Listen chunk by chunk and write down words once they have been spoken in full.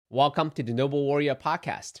Welcome to the Noble Warrior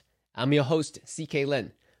Podcast. I'm your host, CK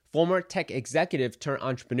Lin, former tech executive turned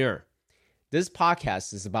entrepreneur. This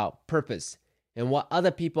podcast is about purpose and what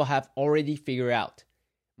other people have already figured out.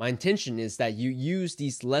 My intention is that you use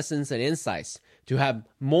these lessons and insights to have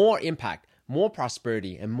more impact, more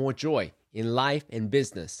prosperity, and more joy in life and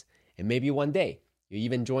business. And maybe one day you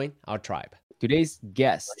even join our tribe. Today's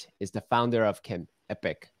guest is the founder of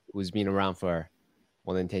ChemEpic, who's been around for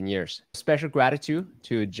more than 10 years. Special gratitude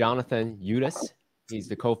to Jonathan Udis. He's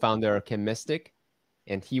the co-founder of Chemistic,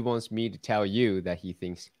 and he wants me to tell you that he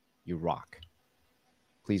thinks you rock.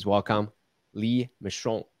 Please welcome Lee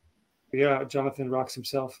Michon. Yeah, Jonathan rocks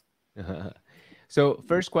himself. So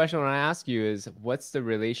first question I want to ask you is, what's the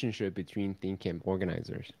relationship between ThinkCamp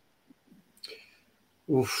organizers?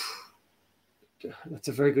 Oof. That's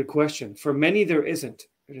a very good question. For many, there isn't.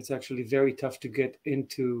 And it's actually very tough to get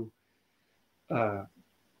into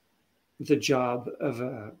the job of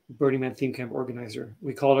a Burning Man Theme Camp organizer.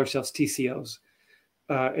 We call ourselves TCOs.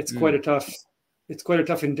 It's quite a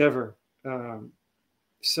tough endeavor.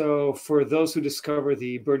 So for those who discover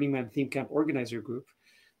the Burning Man Theme Camp organizer group,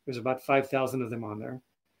 there's about 5,000 of them on there.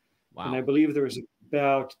 Wow. And I believe there was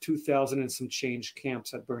about 2,000 and some change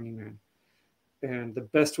camps at Burning Man. And the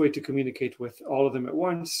best way to communicate with all of them at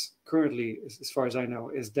once, currently, as far as I know,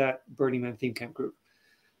 is that Burning Man Theme Camp group.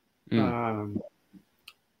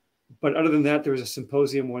 But other than that, there is a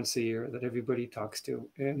symposium once a year that everybody talks to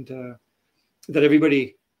and that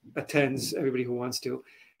everybody attends, everybody who wants to.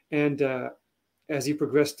 And as you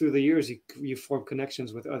progress through the years, you form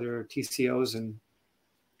connections with other TCOs, and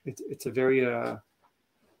it's a very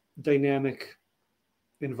dynamic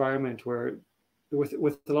environment where with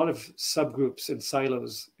a lot of subgroups and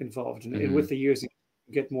silos involved. And with the years, you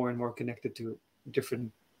get more and more connected to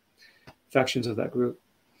different factions of that group.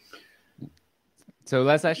 So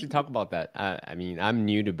let's actually talk about that. I mean, I'm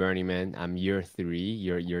new to Burning Man. I'm year 3,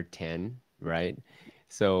 you're 10, right?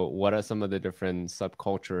 So what are some of the different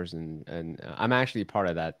subcultures? And I'm actually part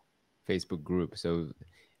of that Facebook group. So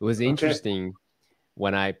it was interesting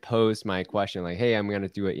when I posed my question, like, hey, I'm going to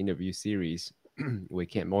do an interview series with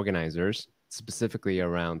camp organizers, specifically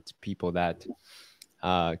around people that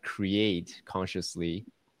create consciously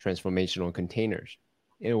transformational containers.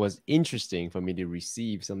 It was interesting for me to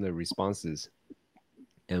receive some of the responses.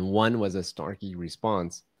 And one was a snarky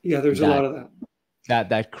response. Yeah, there's a lot of that.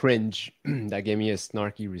 That cringe that gave me a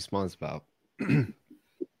snarky response about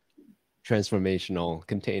transformational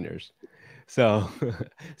containers. So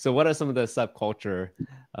what are some of the subculture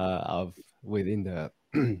of within the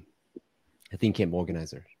ThinkCamp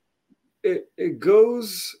organizer? It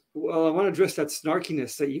goes, well, I want to address that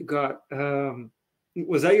snarkiness that you got.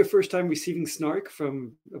 Was that your first time receiving snark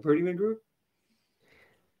from a Burning Man group?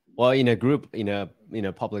 Well, in a group, in a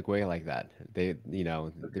public way like that,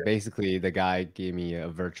 basically the guy gave me a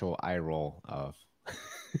virtual eye roll of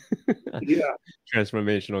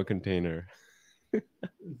transformational container.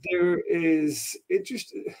 There is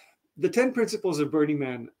the 10 principles of Burning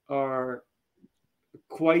Man are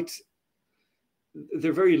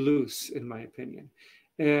they're very loose in my opinion.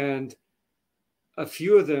 And a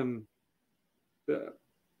few of them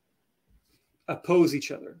oppose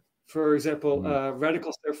each other. For example,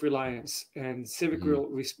 radical self-reliance and civic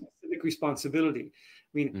responsibility.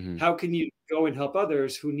 I mean, how can you go and help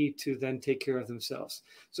others who need to then take care of themselves?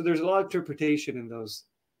 So there's a lot of interpretation in those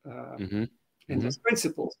those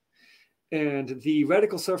principles. And the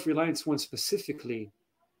radical self-reliance one specifically,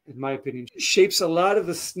 in my opinion, shapes a lot of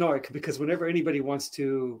the snark, because whenever anybody wants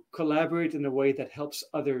to collaborate in a way that helps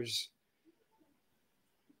others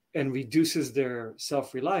and reduces their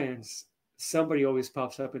self-reliance, somebody always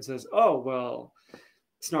pops up and says, oh, well,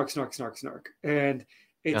 snark, snark, snark, snark. And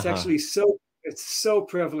it's actually so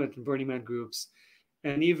prevalent in Burning Man groups,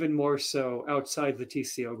 and even more so outside the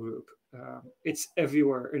TCO group. It's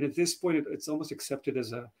everywhere. And at this point, it's almost accepted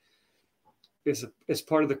as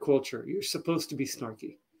part of the culture. You're supposed to be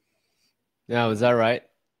snarky. Yeah, is that right?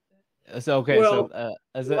 So, okay. Well, so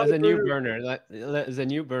as a new burner,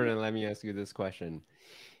 let me ask you this question.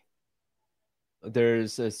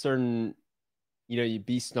 There's a certain, you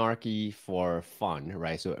be snarky for fun,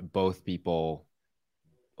 right? So both people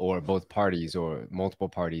or both parties or multiple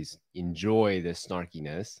parties enjoy the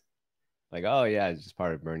snarkiness. Like, oh yeah, it's just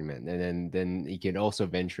part of Burning Man. And then you can also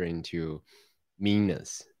venture into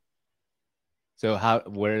meanness. So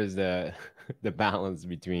where is the balance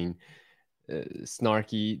between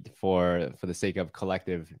snarky for the sake of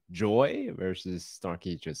collective joy versus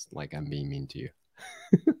snarky just like I'm being mean to you?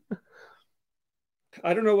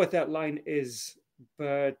 I don't know what that line is,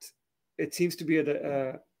 but it seems to be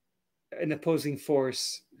an opposing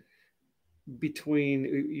force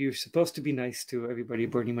between, you're supposed to be nice to everybody,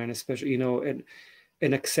 Burning Man especially, and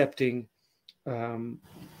accepting.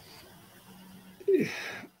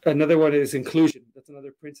 Another one is inclusion. That's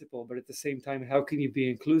another principle. But at the same time, how can you be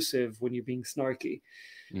inclusive when you're being snarky?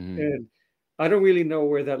 And I don't really know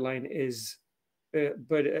where that line is,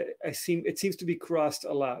 but it seems to be crossed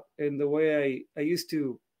a lot. And the way I used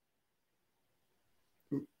to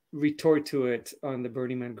retort to it on the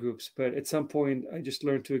Burning Man groups, but at some point I just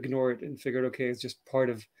learned to ignore it and figured, okay, it's just part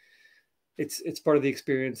of the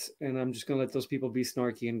experience, and I'm just gonna let those people be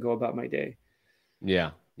snarky and go about my day.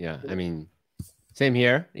 Yeah. I mean, same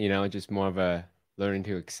here. Just more of a learning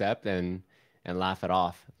to accept and laugh it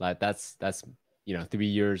off. Like that's 3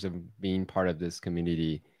 years of being part of this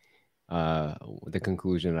community. The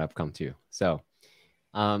conclusion that I've come to. So,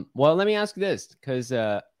 well, let me ask this, because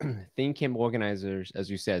Think Camp organizers,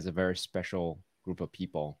 as you said, is a very special group of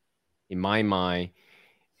people. In my mind,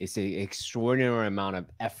 it's an extraordinary amount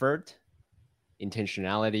of effort,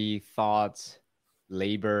 intentionality, thoughts,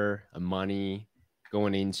 labor, money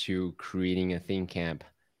going into creating a Think Camp.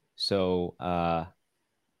 So,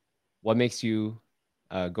 what makes you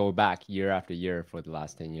go back year after year for the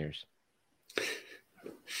last 10 years?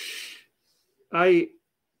 I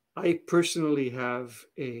personally have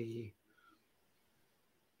an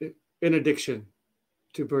addiction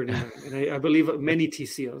to Burning Man, and I believe many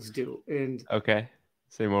TCOs do. And okay,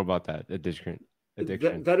 say more about that addiction.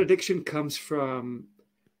 That addiction comes from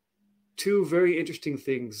two very interesting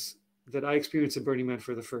things that I experienced at Burning Man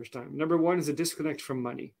for the first time. Number one is a disconnect from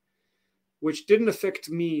money, which didn't affect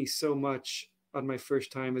me so much on my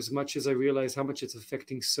first time as much as I realized how much it's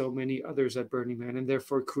affecting so many others at Burning Man, and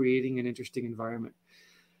therefore creating an interesting environment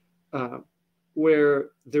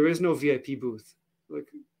where there is no VIP booth. Like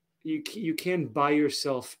you can buy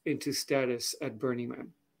yourself into status at Burning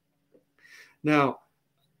Man. Now,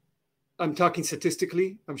 I'm talking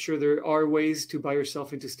statistically. I'm sure there are ways to buy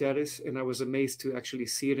yourself into status, and I was amazed to actually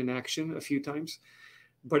see it in action a few times.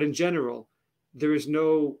 But in general, there is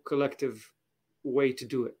no collective way to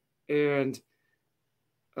do it. And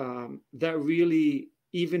that really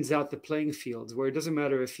evens out the playing fields, where it doesn't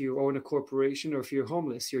matter if you own a corporation or if you're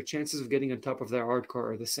homeless, your chances of getting on top of that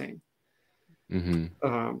hardcore are the same.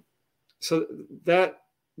 So that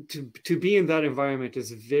to be in that environment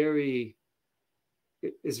is very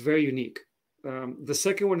unique. The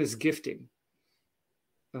second one is gifting.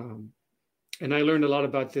 And I learned a lot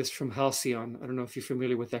about this from Halcyon. I don't know if you're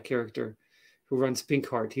familiar with that character who runs Pink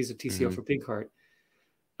Heart. He's a TCO for Pink Heart.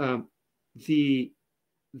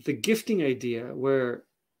 The gifting idea where,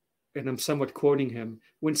 and I'm somewhat quoting him,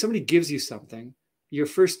 when somebody gives you something, your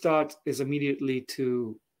first thought is immediately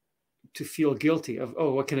to feel guilty of,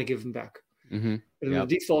 oh, what can I give him back? In the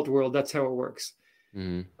default world, that's how it works.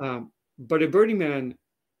 But at Burning Man,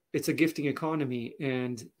 it's a gifting economy.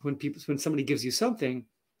 And when somebody gives you something,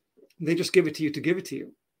 they just give it to you.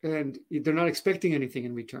 And they're not expecting anything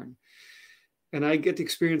in return. And I get to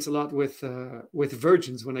experience a lot with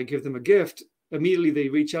virgins. When I give them a gift, immediately they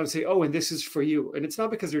reach out and say, oh, and this is for you. And it's not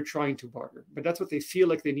because they're trying to barter, but that's what they feel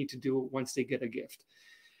like they need to do once they get a gift.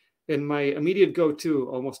 And my immediate go-to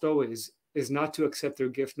almost always is not to accept their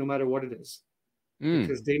gift, no matter what it is,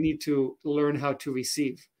 because they need to learn how to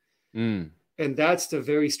receive. And that's the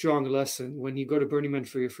very strong lesson when you go to Burning Man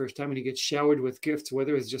for your first time and you get showered with gifts,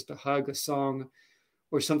 whether it's just a hug, a song,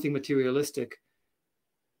 or something materialistic,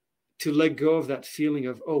 to let go of that feeling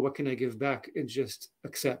of, oh, what can I give back, and just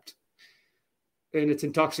accept. And it's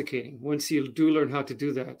intoxicating once you do learn how to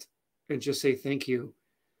do that and just say thank you.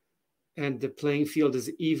 And the playing field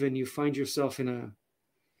is even. You find yourself in a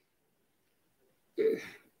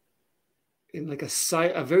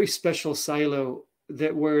very special silo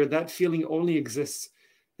where that feeling only exists,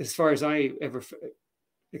 as far as I ever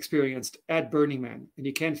experienced, at Burning Man. And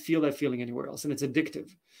you can't feel that feeling anywhere else. And it's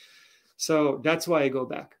addictive. So that's why I go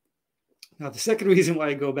back. Now, the second reason why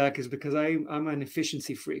I go back is because I'm an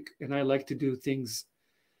efficiency freak, and I like to do things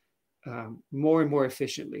more and more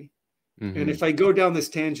efficiently. And if I go down this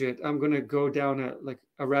tangent, I'm going to go down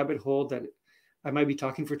a rabbit hole that I might be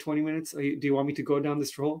talking for 20 minutes. Do you want me to go down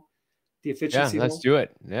this hole? The efficiency hole? Let's do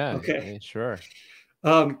it. Yeah. Okay. Sure.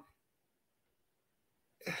 Man,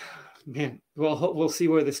 well, we'll see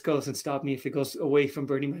where this goes, and stop me if it goes away from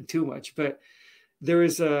Burning Man too much. But there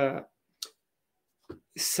is a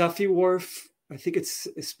Safi-Whorf, I think it's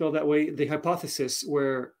spelled that way, the hypothesis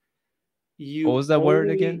where you... What was that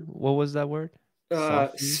word again? What was that word?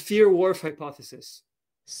 Sphere-Whorf hypothesis.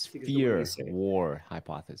 Sphere-Whorf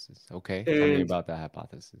hypothesis. Okay. Tell me about that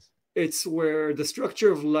hypothesis. It's where the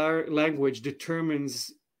structure of language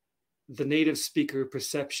determines the native speaker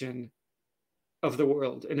perception of the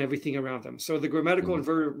world and everything around them. So the grammatical and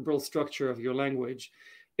verbal structure of your language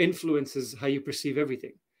influences how you perceive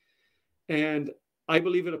everything. And I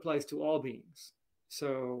believe it applies to all beings.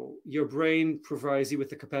 So your brain provides you with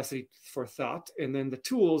the capacity for thought, and then the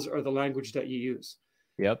tools are the language that you use.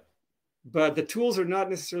 Yep. But the tools are not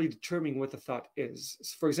necessarily determining what the thought is.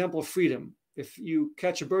 For example, freedom. If you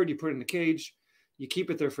catch a bird, you put it in a cage, you keep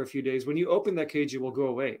it there for a few days. When you open that cage, it will go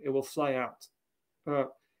away. It will fly out.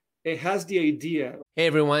 It has the idea. Hey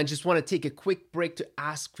everyone, I just want to take a quick break to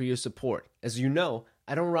ask for your support. As you know,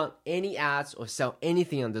 I don't run any ads or sell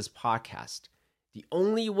anything on this podcast. The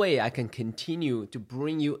only way I can continue to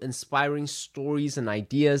bring you inspiring stories and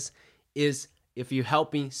ideas is if you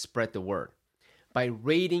help me spread the word. By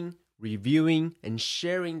rating, reviewing, and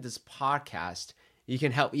sharing this podcast, you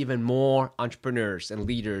can help even more entrepreneurs and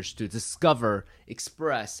leaders to discover,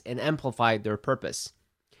 express, and amplify their purpose.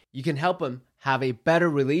 You can help them have a better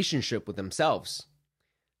relationship with themselves,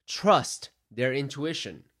 trust their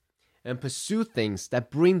intuition, and pursue things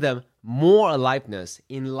that bring them more aliveness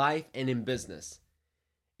in life and in business.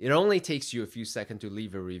 It only takes you a few seconds to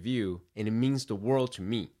leave a review, and it means the world to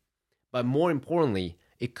me. But more importantly,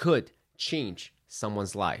 it could change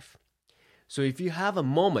someone's life. So if you have a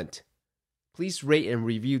moment, please rate and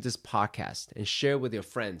review this podcast and share with your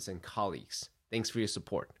friends and colleagues. Thanks for your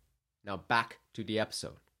support. Now back to the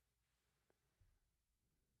episode.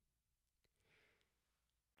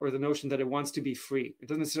 Or the notion that it wants to be free. It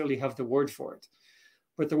doesn't necessarily have the word for it.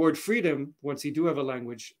 But the word freedom, once you do have a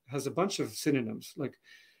language, has a bunch of synonyms like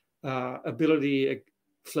ability,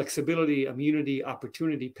 flexibility, immunity,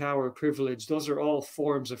 opportunity, power, privilege. Those are all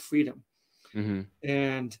forms of freedom. Mm-hmm.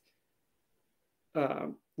 And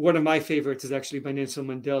one of my favorites is actually by Nelson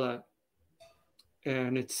Mandela.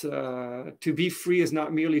 And it's to be free is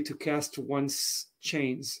not merely to cast one's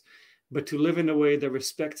chains, but to live in a way that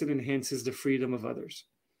respects and enhances the freedom of others.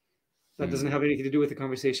 That doesn't have anything to do with the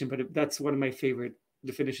conversation, but that's one of my favorite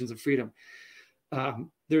definitions of freedom.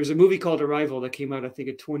 There's a movie called Arrival that came out, I think,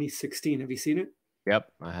 in 2016. Have you seen it?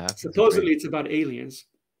 Yep, I have. Supposedly it's about aliens,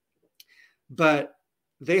 but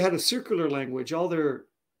they had a circular language. All their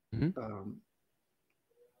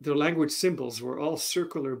language symbols were all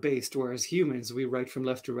circular based, whereas humans, we write from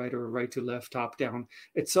left to right or right to left, top down.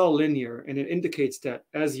 It's all linear, and it indicates that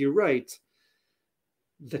as you write,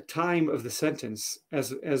 the time of the sentence,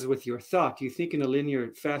 as with your thought, you think in a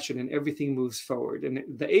linear fashion and everything moves forward. And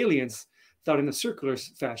the aliens thought in a circular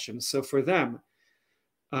fashion. So for them,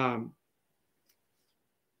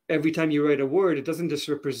 every time you write a word, it doesn't just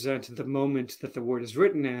represent the moment that the word is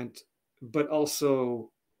written at, but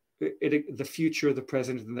also the future, the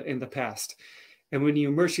present, and the past. And when you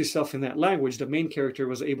immerse yourself in that language, the main character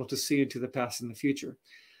was able to see into the past and the future.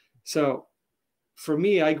 So for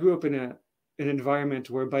me, I grew up in an environment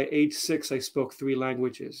where by age 6, I spoke 3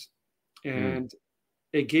 languages. And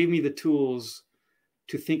it gave me the tools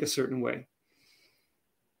to think a certain way.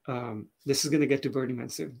 This is going to get to Burning Man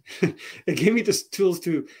soon. It gave me the tools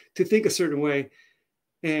to think a certain way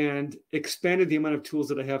and expanded the amount of tools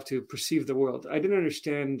that I have to perceive the world. I didn't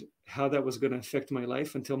understand how that was going to affect my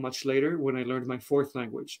life until much later when I learned my 4th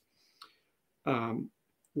language,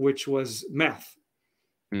 which was math.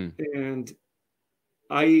 And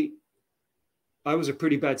I was a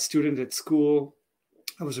pretty bad student at school.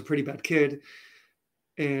 I was a pretty bad kid.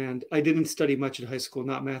 And I didn't study much in high school,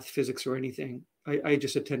 not math, physics, or anything. I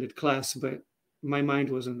just attended class, but my mind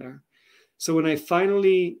wasn't there. So when I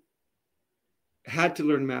finally had to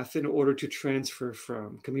learn math in order to transfer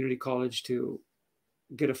from community college to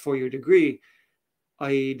get a 4-year degree,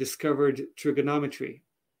 I discovered trigonometry.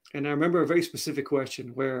 And I remember a very specific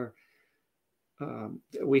question where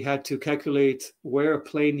we had to calculate where a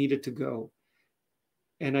plane needed to go.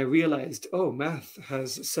 And I realized, oh, math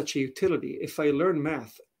has such a utility. If I learn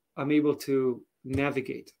math, I'm able to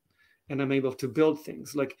navigate and I'm able to build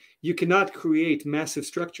things. Like, you cannot create massive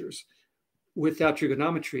structures without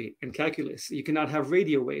trigonometry and calculus. You cannot have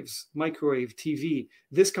radio waves, microwave, TV.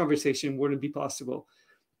 This conversation wouldn't be possible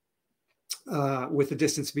with the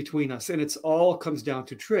distance between us. And it's all comes down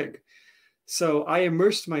to trig. So I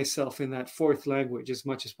immersed myself in that 4th language as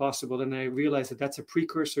much as possible. And I realized that that's a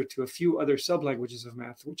precursor to a few other sub-languages of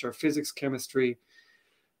math, which are physics, chemistry.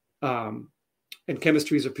 And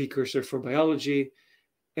chemistry is a precursor for biology.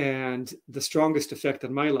 And the strongest effect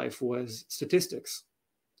on my life was statistics,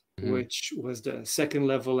 which was the 2nd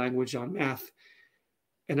level language on math.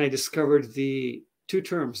 And I discovered the 2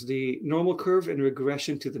 terms, the normal curve and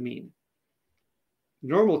regression to the mean.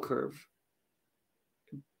 Normal curve,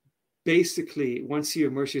 basically, once you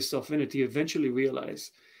immerse yourself in it, you eventually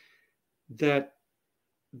realize that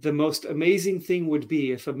the most amazing thing would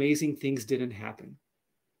be if amazing things didn't happen.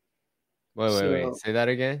 Wait. Say that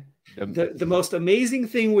again. The most amazing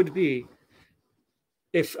thing would be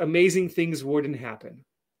if amazing things wouldn't happen.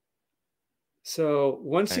 So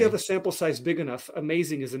once you have a sample size big enough,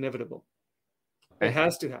 amazing is inevitable. It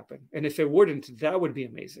has to happen. And if it wouldn't, that would be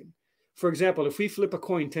amazing. For example, if we flip a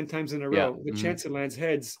coin 10 times in a row, the chance it lands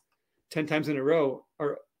heads 10 times in a row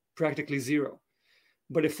are practically zero.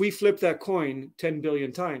 But if we flip that coin 10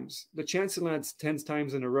 billion times, the chance it lands 10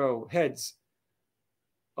 times in a row heads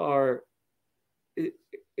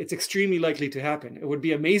it's extremely likely to happen. It would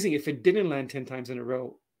be amazing if it didn't land 10 times in a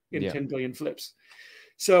row in 10 billion flips.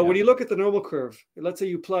 So when you look at the normal curve, let's say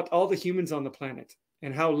you plot all the humans on the planet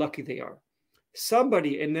and how lucky they are.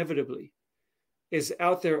 Somebody inevitably is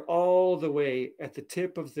out there all the way at the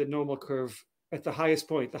tip of the normal curve at the highest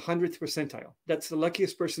point, the 100th percentile. That's the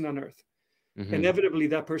luckiest person on earth. Inevitably,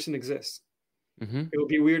 that person exists. It would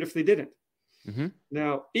be weird if they didn't.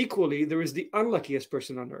 Now, equally, there is the unluckiest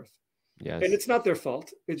person on earth. Yes. And it's not their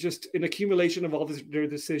fault. It's just an accumulation of all their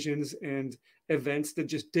decisions and events that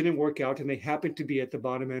just didn't work out, and they happen to be at the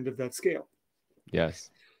bottom end of that scale.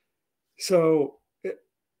 Yes. So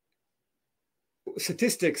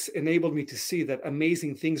statistics enabled me to see that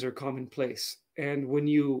amazing things are commonplace. And when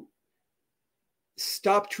you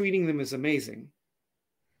stop treating them as amazing,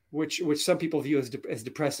 which some people view as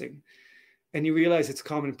depressing, and you realize it's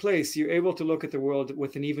commonplace, you're able to look at the world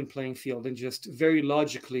with an even playing field and just very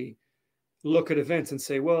logically look at events and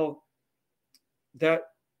say, well, that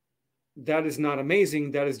is not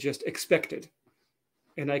amazing. That is just expected.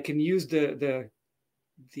 And I can use the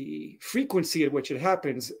frequency at which it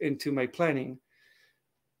happens into my planning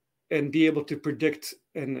and be able to predict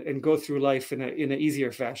and go through life in an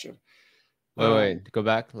easier fashion. Wait, go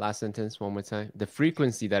back. Last sentence one more time. The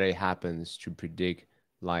frequency that it happens to predict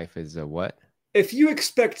life is a what? If you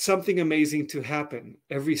expect something amazing to happen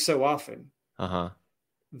every so often,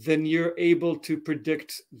 then you're able to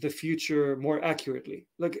predict the future more accurately.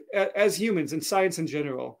 Like as humans and science in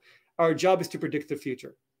general, our job is to predict the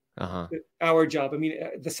future. Our job, I mean,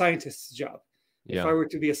 the scientist's job. If I were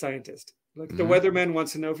to be a scientist, like the weatherman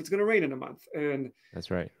wants to know if it's going to rain in a month, and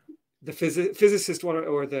that's right. The physicist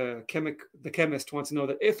or the chemist wants to know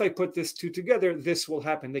that if I put this two together, this will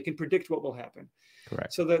happen. They can predict what will happen.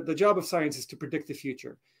 Correct. So the job of science is to predict the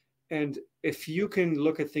future. And if you can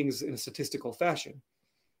look at things in a statistical fashion,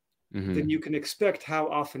 then you can expect how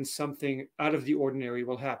often something out of the ordinary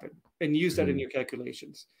will happen and use that in your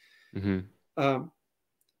calculations.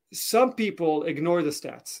 Some people ignore the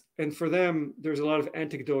stats, and for them, there's a lot of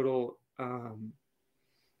anecdotal. I'm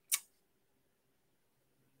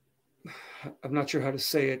not sure how to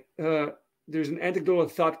say it. There's an anecdotal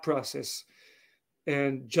thought process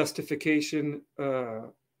and justification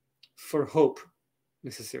for hope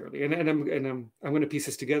necessarily, and I'm going to piece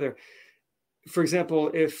this together. For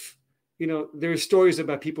example, if there are stories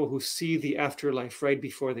about people who see the afterlife right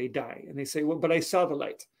before they die, and they say, well, but I saw the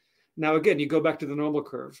light. Now, again, you go back to the normal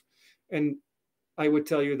curve, and I would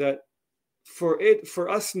tell you that for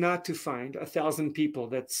us not to find 1,000 people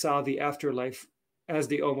that saw the afterlife as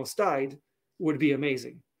they almost died would be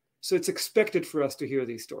amazing. So it's expected for us to hear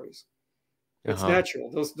these stories. It's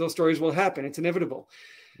natural. Those stories will happen. It's inevitable.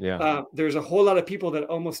 There's a whole lot of people that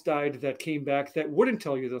almost died that came back that wouldn't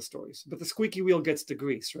tell you those stories, but the squeaky wheel gets the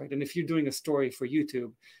grease, right? And if you're doing a story for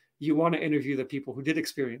YouTube, you want to interview the people who did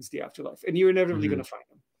experience the afterlife, and you're inevitably going to find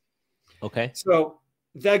them. Okay. So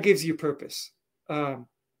that gives you purpose.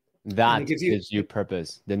 That gives you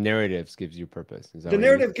purpose. The narratives gives you purpose. The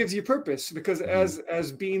narrative gives you purpose because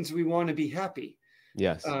as beings, we want to be happy.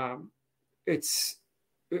 Yes. It's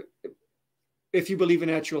if you believe in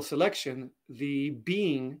natural selection, the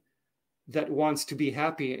being that wants to be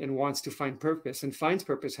happy and wants to find purpose and finds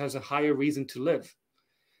purpose has a higher reason to live.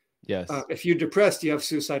 Yes. If you're depressed, you have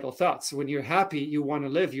suicidal thoughts. When you're happy, you want to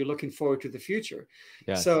live. You're looking forward to the future.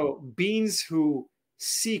 Yes. So beings who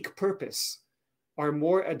seek purpose are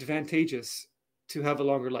more advantageous to have a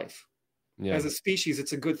longer life. Yeah. As a species,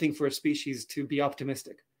 it's a good thing for a species to be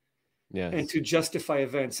optimistic. Yes. And to justify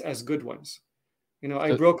events as good ones.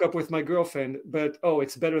 I broke up with my girlfriend, but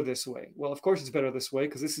it's better this way. Well, of course it's better this way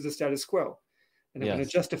because this is the status quo, and I'm going to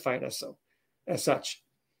justify it as such.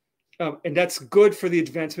 And that's good for the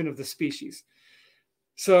advancement of the species.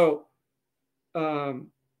 So,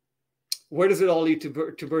 where does it all lead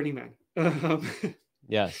to Burning Man?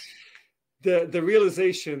 Yes. The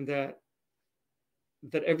realization that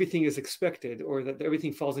everything is expected, or that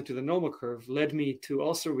everything falls into the normal curve, led me to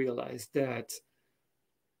also realize that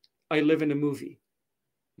I live in a movie.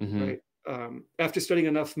 Right. After studying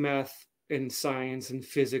enough math in science and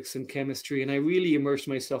physics and chemistry, and I really immersed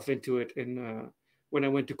myself into it. And when I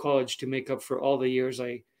went to college to make up for all the years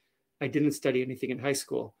I didn't study anything in high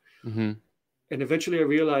school. Mm-hmm. And eventually I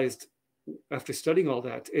realized, after studying all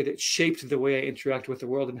that, it shaped the way I interact with the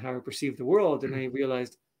world and how I perceive the world. And I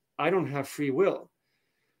realized I don't have free will.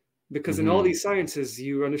 Because in all these sciences,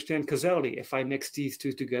 you understand causality. If I mix these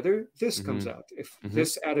two together, this comes out. If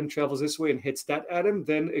this atom travels this way and hits that atom,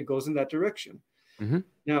 then it goes in that direction.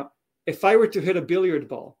 Now, if I were to hit a billiard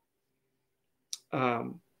ball, a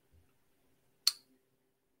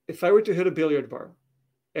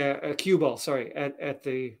cue ball, sorry, at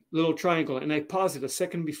the little triangle, and I pause it a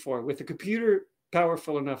second before, with a computer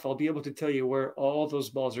powerful enough, I'll be able to tell you where all those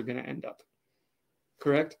balls are going to end up.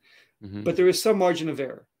 Correct? But there is some margin of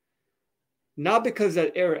error. Not because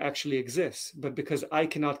that error actually exists, but because I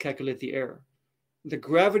cannot calculate the error. The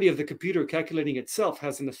gravity of the computer calculating itself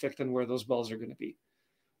has an effect on where those balls are going to be.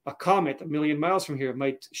 A comet 1 million miles from here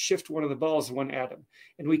might shift one of the balls 1 atom.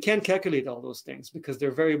 And we can't calculate all those things because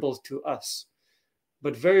they're variables to us.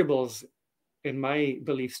 But variables, in my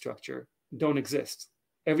belief structure, don't exist.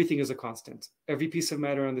 Everything is a constant. Every piece of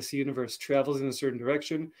matter on this universe travels in a certain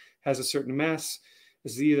direction, has a certain mass,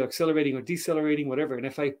 is either accelerating or decelerating, whatever. And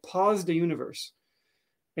if I pause the universe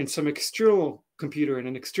and some external computer in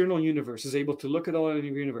an external universe is able to look at all in the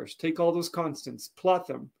universe, take all those constants, plot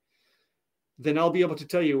them, then I'll be able to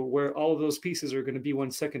tell you where all of those pieces are going to be 1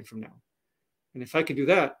 second from now. And if I can do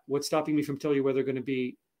that, what's stopping me from telling you where they're going to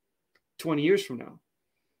be 20 years from now?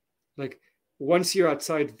 Like, once you're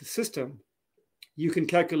outside the system, you can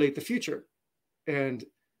calculate the future. And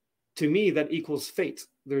to me, that equals fate.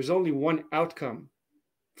 There's only one outcome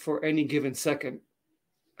for any given second.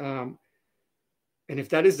 And if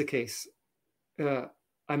that is the case,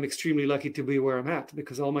 I'm extremely lucky to be where I'm at,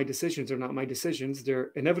 because all my decisions are not my decisions.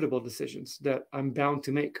 They're inevitable decisions that I'm bound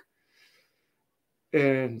to make.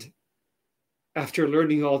 And after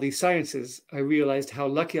learning all these sciences, I realized how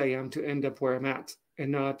lucky I am to end up where I'm at and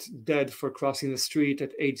not dead for crossing the street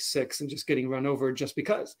at age 6 and just getting run over just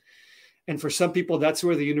because. And for some people, that's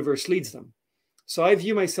where the universe leads them. So I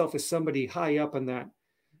view myself as somebody high up on that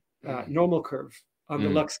normal curve on the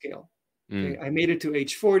luck scale. Okay? I made it to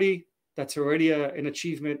age 40. That's already an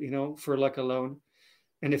achievement, for luck alone.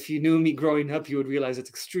 And if you knew me growing up, you would realize it's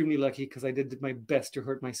extremely lucky, because I did my best to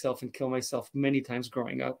hurt myself and kill myself many times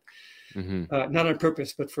growing up. Not on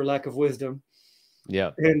purpose, but for lack of wisdom.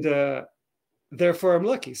 Yeah. And therefore, I'm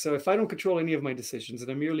lucky. So if I don't control any of my decisions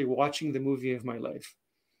and I'm merely watching the movie of my life,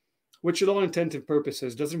 which at all intents and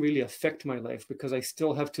purposes doesn't really affect my life, because I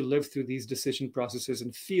still have to live through these decision processes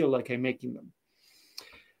and feel like I'm making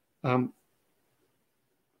them.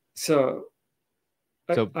 So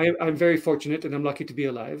I'm very fortunate, and I'm lucky to be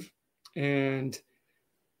alive. And,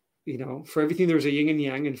 for everything, there's a yin and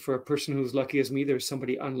yang. And for a person who's lucky as me, there's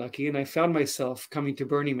somebody unlucky. And I found myself coming to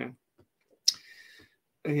Burning Man.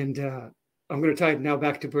 And I'm going to tie it now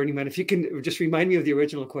back to Burning Man. If you can just remind me of the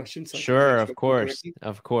original question. So sure, of course.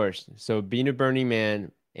 Of course. So being a Burning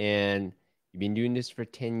Man, and you've been doing this for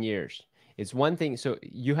 10 years. It's one thing. So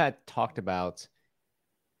you had talked about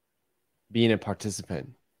being a participant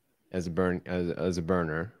as a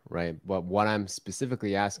burner, right? But what I'm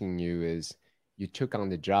specifically asking you is, you took on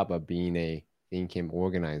the job of being a ThinkCamp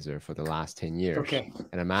organizer for the last 10 years. Okay.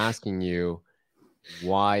 And I'm asking you,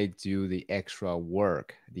 why do the extra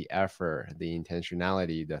work, the effort, the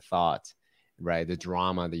intentionality, the thought, right? The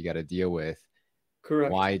drama that you got to deal with.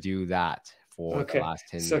 Correct. Why do that for the last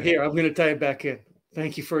 10 years? So here, I'm going to tie it back in.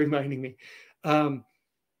 Thank you for reminding me.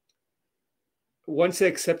 Once I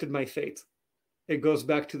accepted my fate, it goes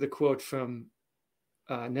back to the quote from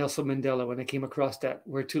Nelson Mandela, when I came across that,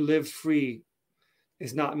 where to live free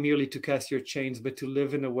is not merely to cast your chains, but to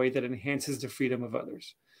live in a way that enhances the freedom of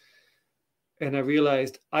others. And I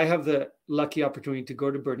realized I have the lucky opportunity to go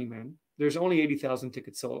to Burning Man. There's only 80,000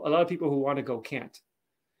 tickets sold. A lot of people who want to go can't.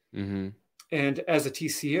 And as a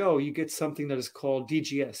TCO, you get something that is called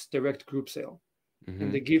DGS, direct group sale.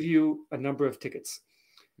 And they give you a number of tickets.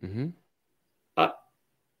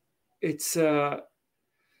 It's a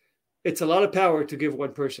lot of power to give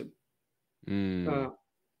one person.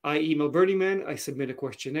 I email Burning Man, I submit a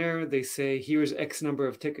questionnaire. They say, here's X number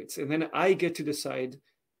of tickets. And then I get to decide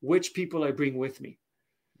which people I bring with me.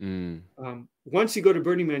 Once you go to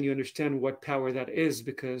Burning Man, you understand what power that is,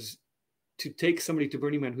 because to take somebody to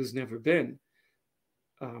Burning Man who's never been,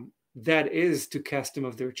 that is to cast them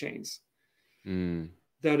of their chains.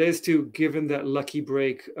 That is to give them that lucky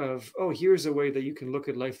break of, oh, here's a way that you can look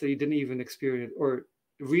at life that you didn't even experience or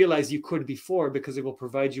realize you could before, because it will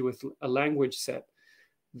provide you with a language set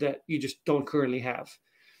that you just don't currently have.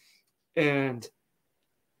 And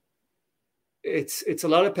it's a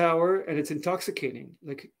lot of power, and it's intoxicating.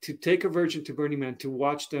 Like, to take a virgin to Burning Man, to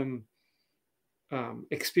watch them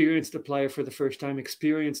experience the playa for the first time,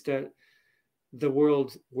 experience that the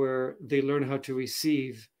world where they learn how to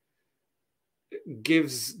receive,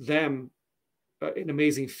 gives them an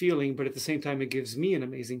amazing feeling, but at the same time, it gives me an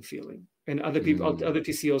amazing feeling. And other people, other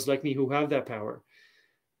TCOs like me who have that power,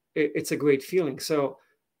 it's a great feeling. So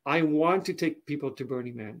I want to take people to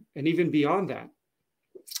Burning Man. And even beyond that,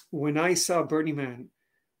 when I saw Burning Man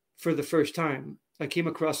for the first time, I came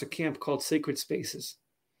across a camp called Sacred Spaces.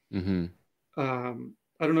 Mm-hmm. I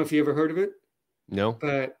don't know if you ever heard of it. No.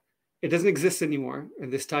 But it doesn't exist anymore.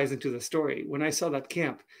 And this ties into the story. When I saw that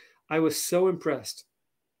camp, I was so impressed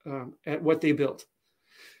at what they built.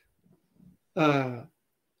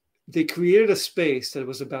 They created a space that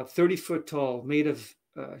was about 30 foot tall, made of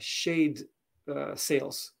shade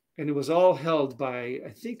sails. And it was all held by,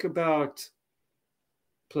 I think, about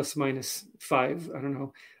plus minus 5, I don't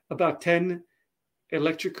know, about 10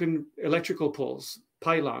 electrical poles,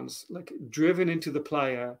 pylons, like driven into the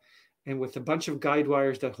playa, and with a bunch of guide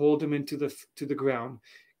wires that hold them into the ground,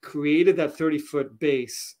 created that 30-foot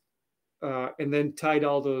base, and then tied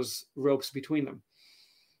all those ropes between them,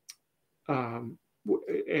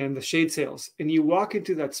 and the shade sails. And you walk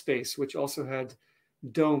into that space, which also had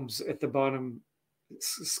domes at the bottom,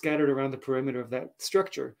 scattered around the perimeter of that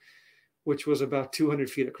structure, which was about 200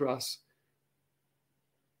 feet across.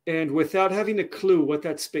 And without having a clue what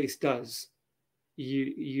that space does,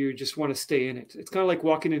 you just want to stay in it. It's kind of like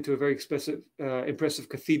walking into a very impressive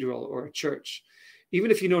cathedral or a church.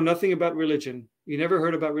 Even if you know nothing about religion, you never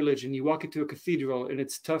heard about religion, you walk into a cathedral, and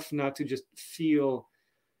it's tough not to just feel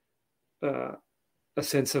a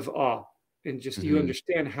sense of awe. And just you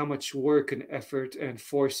understand how much work and effort and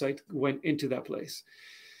foresight went into that place.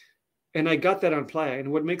 And I got that on Playa.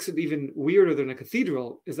 And what makes it even weirder than a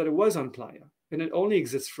cathedral is that it was on Playa, and it only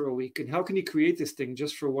exists for a week. And how can you create this thing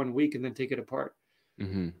just for 1 week and then take it apart?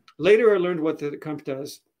 Later, I learned what the camp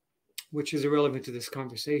does, which is irrelevant to this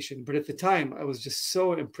conversation. But at the time, I was just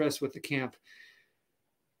so impressed with the camp.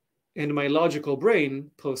 And my logical brain,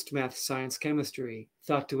 post math, science, chemistry,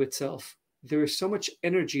 thought to itself, there is so much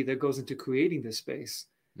energy that goes into creating this space.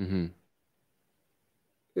 And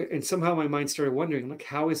somehow my mind started wondering, like,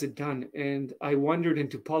 how is it done? And I wandered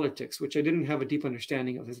into politics, which I didn't have a deep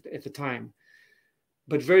understanding of at the time.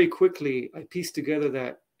 But very quickly, I pieced together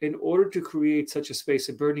that in order to create such a space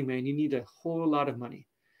at Burning Man, you need a whole lot of money.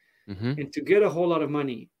 And to get a whole lot of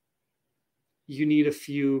money, you need a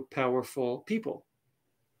few powerful people.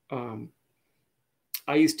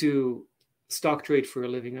 I used to stock trade for a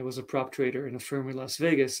living. I was a prop trader in a firm in Las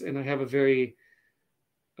Vegas, and I have a very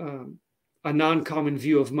a non-common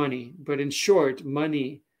view of money. But in short,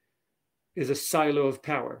 money is a silo of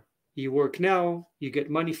power. You work now, you get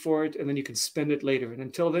money for it, and then you can spend it later. And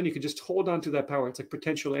until then, you can just hold on to that power. It's like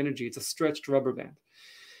potential energy. It's a stretched rubber band.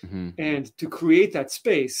 And to create that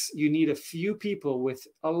space, you need a few people with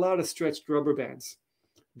a lot of stretched rubber bands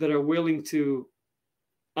that are willing to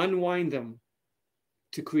unwind them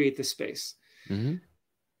to create the space.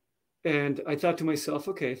 And I thought to myself,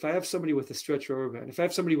 okay, if I have somebody with a stretched rubber band, if I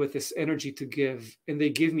have somebody with this energy to give, and they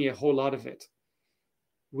give me a whole lot of it,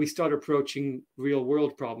 we start approaching real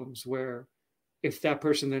world problems where if that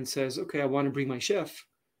person then says, okay, I want to bring my chef,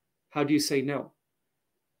 how do you say no?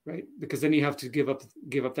 Right? Because then you have to give up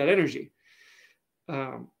that energy.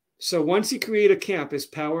 So once you create a camp as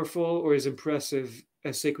powerful or as impressive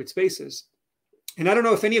as Sacred Spaces, and I don't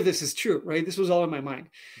know if any of this is true, right? This was all in my mind.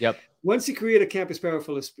 Yep. Once you create a camp as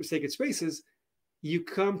powerful as Sacred Spaces, you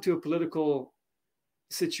come to a political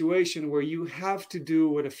situation where you have to do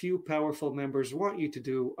what a few powerful members want you to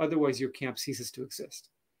do. Otherwise, your camp ceases to exist.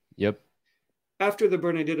 Yep. After the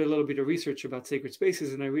burn, I did a little bit of research about Sacred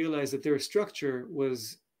Spaces, and I realized that their structure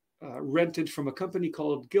was rented from a company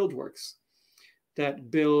called Guildworks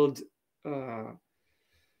that build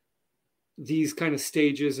these kind of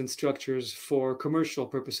stages and structures for commercial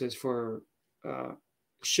purposes, for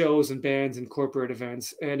shows and bands and corporate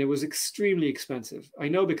events. And it was extremely expensive. I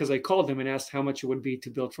know because I called them and asked how much it would be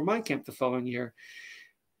to build for my camp the following year.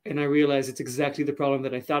 And I realized it's exactly the problem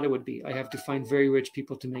that I thought it would be. I have to find very rich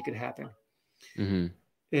people to make it happen.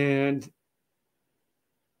 And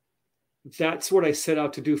that's what I set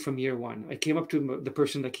out to do from year one. I came up to the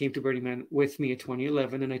person that came to Burning Man with me in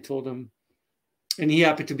 2011, and I told him, and he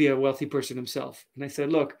happened to be a wealthy person himself. And I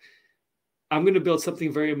said, look, I'm going to build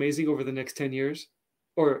something very amazing over the next 10 years.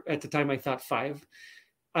 Or at the time I thought 5.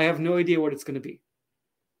 I have no idea what it's going to be,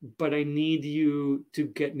 but I need you to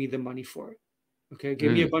get me the money for it. Okay.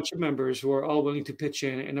 Give me a bunch of members who are all willing to pitch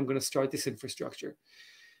in, and I'm going to start this infrastructure.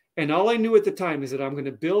 And all I knew at the time is that I'm going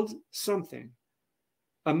to build something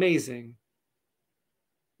amazing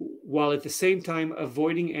while at the same time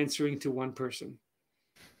avoiding answering to one person.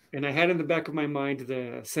 And I had in the back of my mind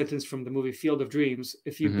the sentence from the movie Field of Dreams: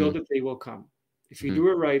 if you build it, they will come. If you do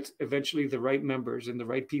it right, eventually the right members and the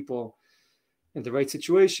right people and the right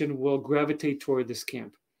situation will gravitate toward this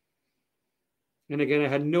camp. And again, I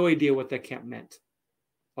had no idea what that camp meant.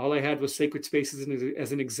 All I had was Sacred Spaces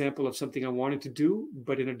as an example of something I wanted to do,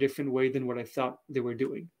 but in a different way than what I thought they were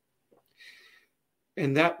doing.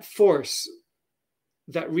 And that force,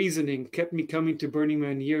 that reasoning kept me coming to Burning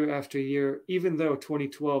Man year after year, even though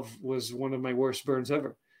 2012 was one of my worst burns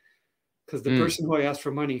ever. Because the person who I asked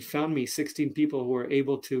for money found me 16 people who were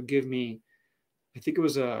able to give me, I think it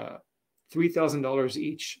was $3,000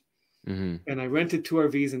 each. And I rented 2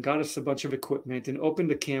 RVs and got us a bunch of equipment and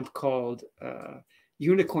opened a camp called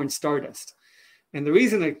Unicorn Stardust. And the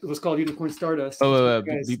reason it was called Unicorn Stardust.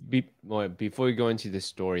 Before we go into the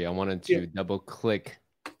story, I wanted to double click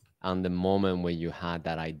on the moment when you had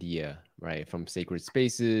that idea, right? From Sacred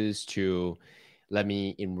Spaces to let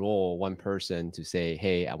me enroll one person to say,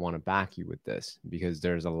 hey, I want to back you with this, because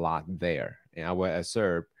there's a lot there. And I would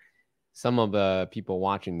assert some of the people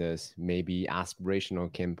watching this may be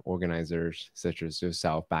aspirational camp organizers, such as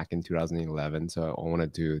yourself back in 2011. So I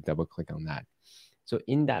wanted to double click on that. So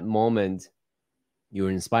in that moment, you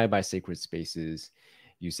were inspired by Sacred Spaces.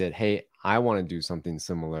 You said, hey, I want to do something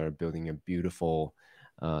similar, building a beautiful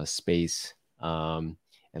space, and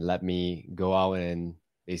let me go out and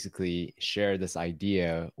basically share this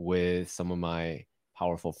idea with some of my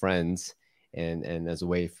powerful friends, and as a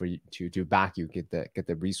way for you to back you, get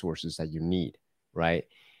the resources that you need, right?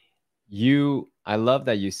 I love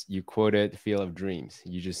that you quoted Field of Dreams.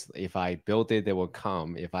 You just, if I build it, they will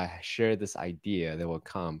come. If I share this idea, they will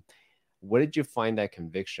come. Where did you find that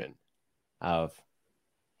conviction of,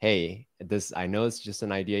 hey, I know it's just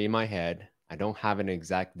an idea in my head. I don't have an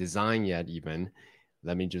exact design yet even.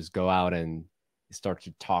 Let me just go out and start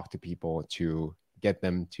to talk to people to get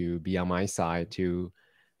them to be on my side, to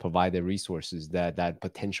provide the resources, that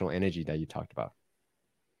potential energy that you talked about.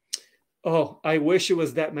 Oh, I wish it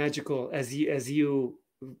was that magical as you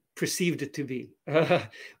perceived it to be.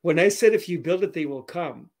 When I said, if you build it, they will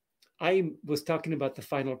come, I was talking about the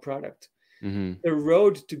final product, the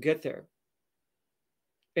road to get there.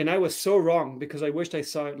 And I was so wrong, because I wished I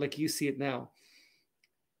saw it like you see it now.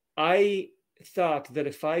 I thought that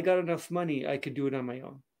if I got enough money, I could do it on my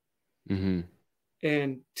own.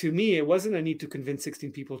 And to me, it wasn't a need to convince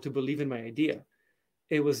 16 people to believe in my idea.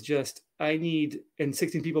 It was just, I need, and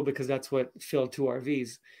 16 people, because that's what filled 2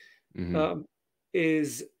 RVs,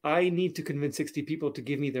 is I need to convince 60 people to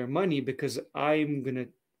give me their money, because I'm going to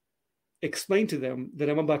explain to them that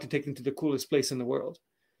I'm about to take them to the coolest place in the world.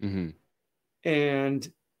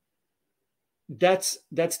 And that's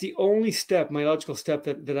the only step, my logical step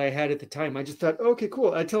that I had at the time. I just thought, okay,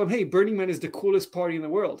 cool. I tell them, hey, Burning Man is the coolest party in the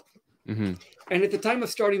world. And at the time of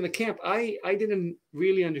starting the camp, I didn't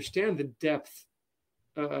really understand the depth,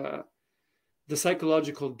 the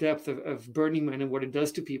psychological depth of Burning Man and what it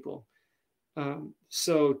does to people.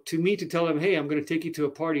 So to me, to tell them, hey, I'm going to take you to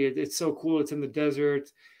a party. It's so cool. It's in the desert.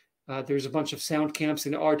 There's a bunch of sound camps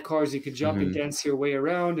and art cars. You can jump and dance your way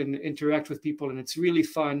around and interact with people. And it's really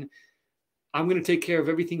fun. I'm going to take care of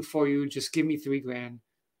everything for you. Just give me $3,000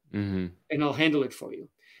 and I'll handle it for you.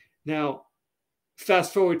 Now,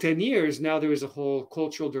 fast forward 10 years. Now there is a whole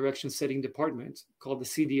cultural direction setting department called the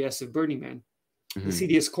CDS of Burning Man, the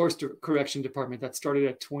CDS course correction department that started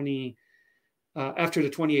at after the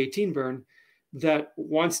 2018 burn, that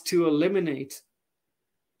wants to eliminate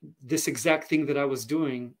this exact thing that I was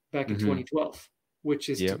doing back in 2012, which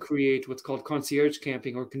is to create what's called concierge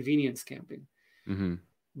camping or convenience camping.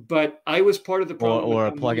 But I was part of the problem. Or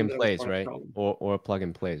a plug and plays, right? Or a plug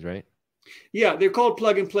and plays, right? Yeah, they're called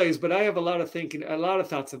plug and plays, but I have a lot of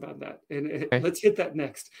thoughts about that. And let's hit that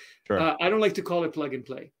next. Sure. I don't like to call it plug and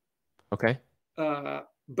play. Okay.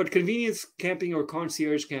 But convenience camping or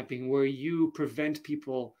concierge camping, where you prevent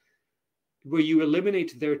people, where you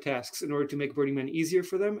eliminate their tasks in order to make Burning Man easier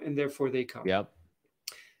for them, and therefore they come. Yep.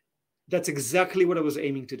 That's exactly what I was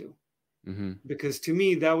aiming to do. Because to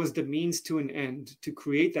me, that was the means to an end, to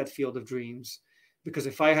create that Field of Dreams. Because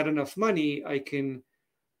if I had enough money, I can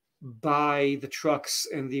buy the trucks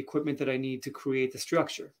and the equipment that I need to create the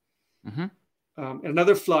structure.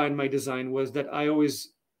 Another flaw in my design was that I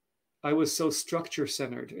was so structure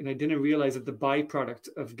centered, and I didn't realize that the byproduct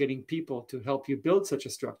of getting people to help you build such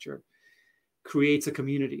a structure creates a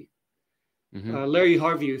community. Larry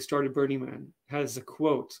Harvey, who started Burning Man, had a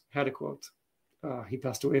quote. He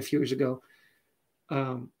passed away a few years ago.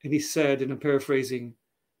 And he said, and I'm paraphrasing,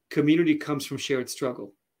 community comes from shared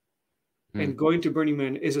struggle. And going to Burning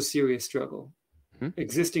Man is a serious struggle.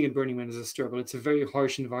 Existing at Burning Man is a struggle. It's a very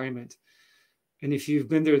harsh environment. And if you've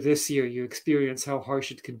been there this year, you experience how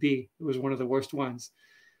harsh it could be. It was one of the worst ones.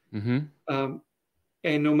 And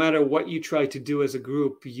no matter what you try to do as a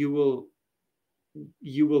group, you will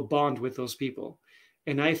bond with those people.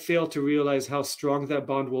 And I fail to realize how strong that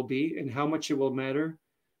bond will be and how much it will matter,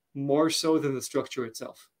 more so than the structure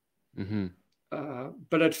itself.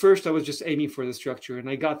 But at first, I was just aiming for the structure, and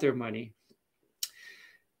I got their money.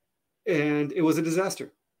 And it was a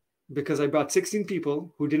disaster because I brought 16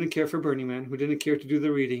 people who didn't care for Burning Man, who didn't care to do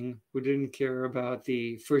the reading, who didn't care about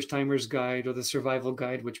the First Timers Guide or the Survival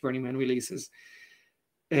Guide, which Burning Man releases.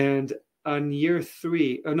 And on day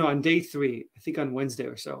 3, I think on Wednesday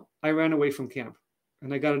or so, I ran away from camp.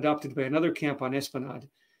 And I got adopted by another camp on Esplanade,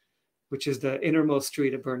 which is the innermost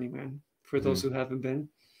street at Burning Man, for those who haven't been.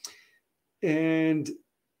 And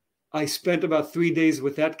I spent about 3 days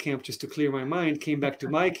with that camp just to clear my mind, came back to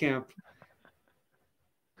my camp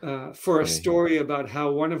for a story about how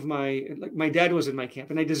one of my dad was in my camp,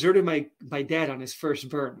 and I deserted my dad on his first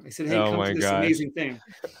burn. I said, hey, come to this amazing thing.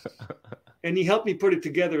 And he helped me put it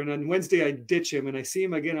together. And on Wednesday, I ditch him, and I see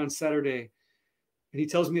him again on Saturday. And he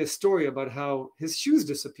tells me a story about how his shoes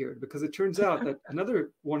disappeared, because it turns out that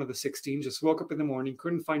another one of the 16 just woke up in the morning,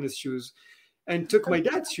 couldn't find his shoes, and took my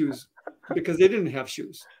dad's shoes because they didn't have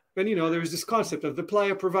shoes. And, there was this concept of the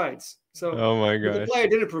playa provides. So if the playa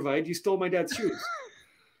didn't provide, you stole my dad's shoes.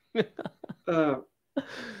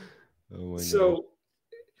 So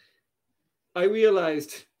I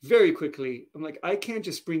realized very quickly, I'm like, I can't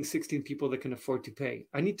just bring 16 people that can afford to pay.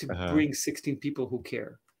 I need to bring 16 people who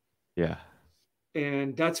care. Yeah.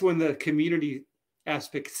 And that's when the community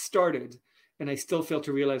aspect started. And I still failed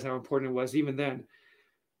to realize how important it was even then,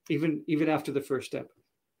 even after the first step.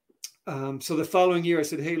 So the following year, I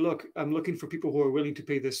said, hey, look, I'm looking for people who are willing to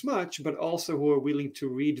pay this much, but also who are willing to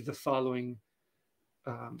read the following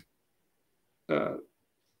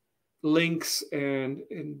links and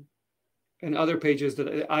other pages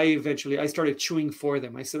that I started chewing for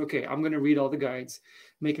them. I said, okay, I'm going to read all the guides,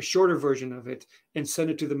 make a shorter version of it, and send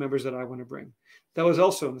it to the members that I want to bring. That was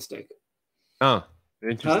also a mistake. Oh,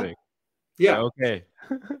 interesting. Huh? Yeah. Okay.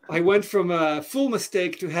 I went from a full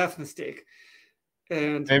mistake to half mistake.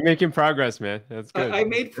 And I'm making progress, man. That's good. I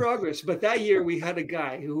made progress, but that year we had a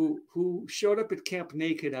guy who showed up at camp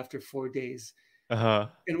naked after 4 days. And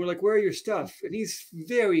we're like, where are your stuff? And he's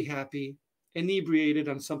very happy, inebriated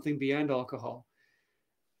on something beyond alcohol.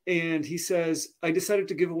 And he says, I decided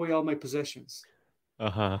to give away all my possessions.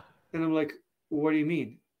 And I'm like, what do you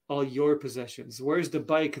mean? All your possessions? Where's the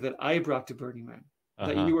bike that I brought to Burning Man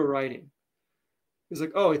that you were riding? He's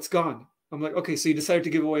like, oh, it's gone. I'm like, okay, so you decided to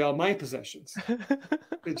give away all my possessions.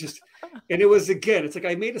 It was, again, it's like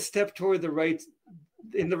I made a step toward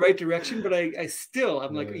in the right direction, but I'm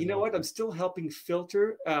like, you know what? I'm still helping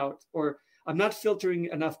filter out, or I'm not filtering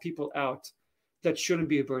enough people out that shouldn't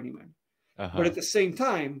be a Burning Man. But at the same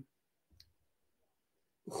time,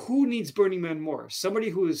 who needs Burning Man more? Somebody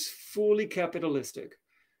who is fully capitalistic,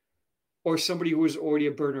 or somebody who is already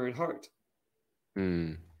a burner at heart?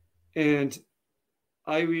 And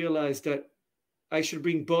I realized that I should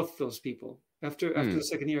bring both those people. After the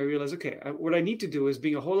second year, I realized, okay, what I need to do is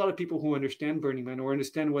bring a whole lot of people who understand Burning Man or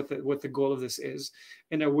understand what the goal of this is,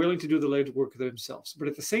 and are willing to do the legwork themselves. But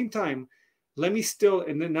at the same time, let me still,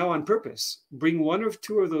 and then now on purpose, bring one or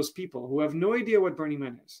two of those people who have no idea what Burning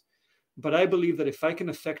Man is. But I believe that if I can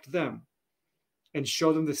affect them and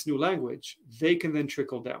show them this new language, they can then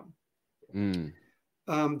trickle down.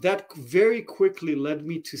 That very quickly led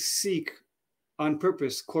me to seek, on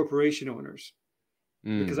purpose, corporation owners.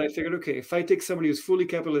 Because I figured, okay, if I take somebody who's fully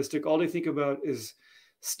capitalistic, all they think about is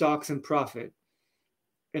stocks and profit,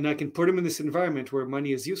 and I can put them in this environment where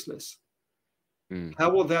money is useless, how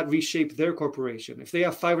will that reshape their corporation? If they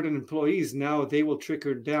have 500 employees, now they will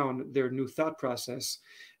trickle down their new thought process.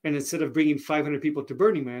 And instead of bringing 500 people to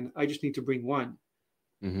Burning Man, I just need to bring one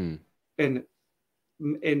and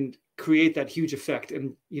create that huge effect.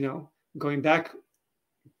 And, going back,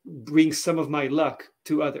 bring some of my luck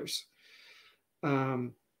to others.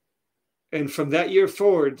 And from that year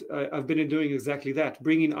forward, I've been doing exactly that,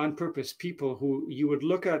 bringing on purpose people who you would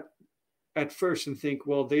look at first and think,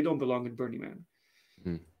 well, they don't belong in Burning Man.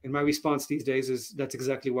 And my response these days is that's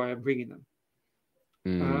exactly why I'm bringing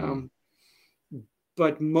them.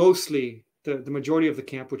 But mostly the majority of the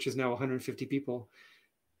camp, which is now 150 people,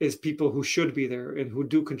 is people who should be there and who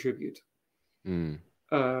do contribute. And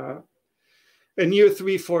year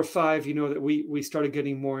 3, 4, 5, that we started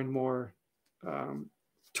getting more and more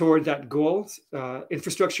toward that goal.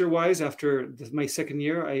 Infrastructure wise, after my second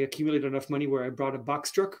year, I accumulated enough money where I brought a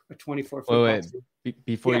box truck, a 24-foot box truck.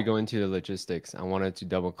 Before you go into the logistics, I wanted to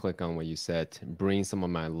double click on what you said. Bring some of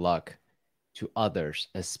my luck to others,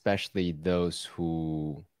 especially those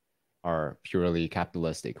who are purely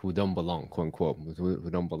capitalistic, who don't belong, quote unquote, who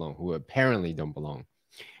don't belong, who apparently don't belong.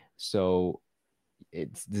 So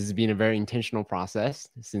this has been a very intentional process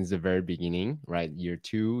since the very beginning, right? Year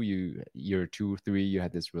 2, 3, you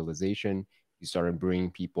had this realization. You started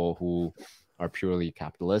bringing people who are purely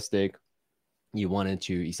capitalistic. You wanted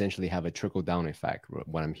to essentially have a trickle down effect.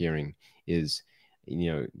 What I'm hearing is,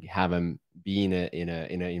 have them be in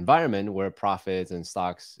an environment where profits and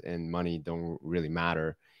stocks and money don't really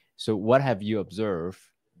matter. So what have you observed,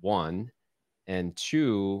 one, and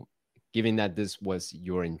two, given that this was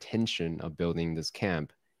your intention of building this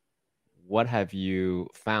camp, what have you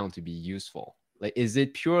found to be useful? Like, is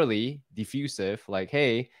it purely diffusive, like,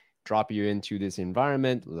 hey, drop you into this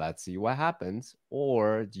environment, let's see what happens?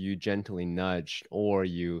 Or do you gently nudge, or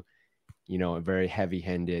you very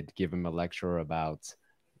heavy-handed, give them a lecture about,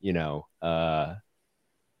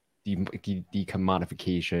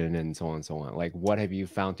 decommodification and so on and so on? Like, what have you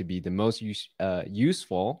found to be the most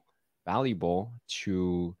useful, valuable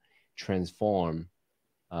to transform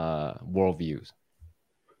worldviews?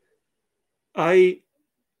 I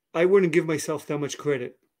wouldn't give myself that much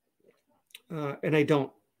credit, and I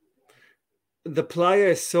don't. The playa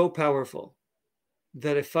is so powerful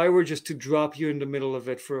that if I were just to drop you in the middle of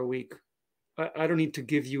it for a week, I don't need to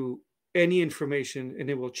give you any information, and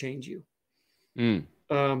it will change you. And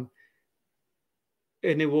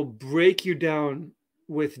it will break you down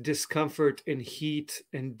with discomfort and heat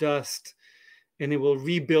and dust, and it will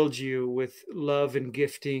rebuild you with love and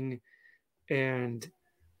gifting and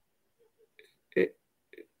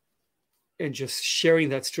just sharing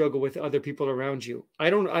that struggle with other people around you.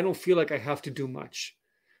 I don't feel like I have to do much.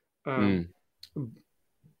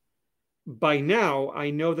 By now,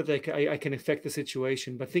 I know that I can affect the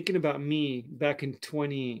situation. But thinking about me back in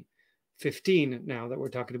 2015, now that we're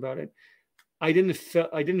talking about it, I didn't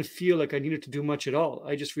feel like I needed to do much at all.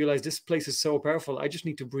 I just realized this place is so powerful. I just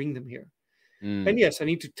need to bring them here. And yes, I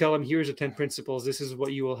need to tell them, here's the 10 principles. This is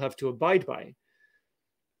what you will have to abide by.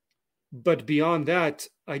 But beyond that,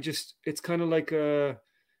 it's kind of like a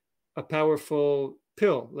powerful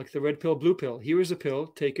pill, like the red pill, blue pill. Here is a pill,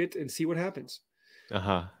 take it and see what happens.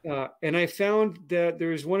 And I found that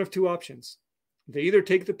there's one of two options. They either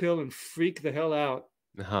take the pill and freak the hell out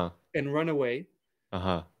and run away,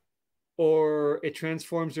 or it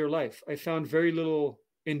transforms their life. I found very little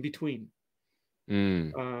in between.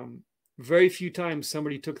 Very few times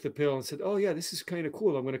somebody took the pill and said, oh yeah, this is kind of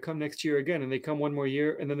cool, I'm going to come next year again. And they come one more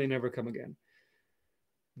year and then they never come again.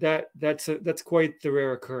 That's quite the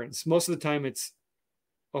rare occurrence. Most of the time it's,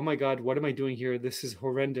 oh my God, what am I doing here? This is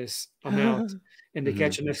horrendous. I'm out. And they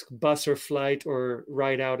catch a next bus or flight or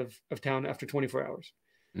ride out of town after 24 hours.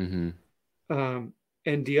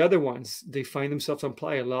 And the other ones, they find themselves on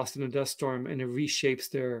playa, lost in a dust storm, and it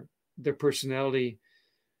reshapes their personality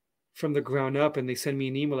from the ground up. And they send me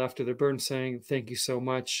an email after the burn saying, thank you so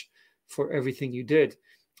much for everything you did.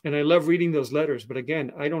 And I love reading those letters. But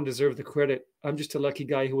again, I don't deserve the credit. I'm just a lucky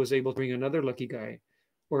guy who was able to bring another lucky guy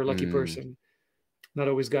or a lucky person. Not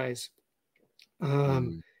always guys.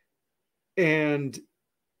 And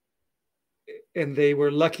they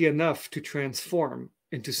were lucky enough to transform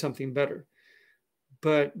into something better.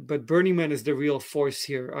 But Burning Man is the real force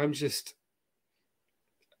here. I'm just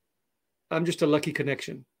a lucky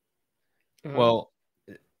connection. Well,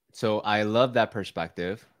 so I love that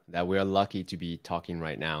perspective that we're lucky to be talking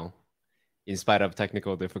right now, in spite of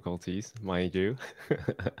technical difficulties, mind you.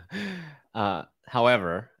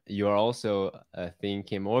 However, you are also a Think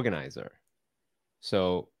Camp organizer.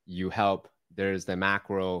 So you help, there's the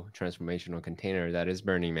macro transformational container that is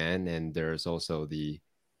Burning Man, and there's also the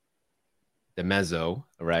meso,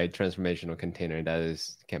 right, transformational container that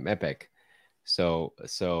is Camp Epic. So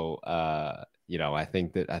I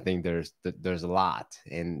think there's a lot,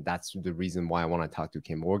 and that's the reason why I want to talk to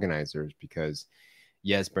camp organizers, because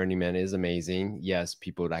yes, Burning Man is amazing. Yes,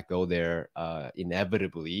 people that go there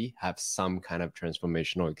inevitably have some kind of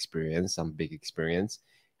transformational experience, some big experience.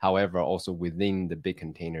 However, also within the big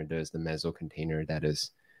container, there's the meso container that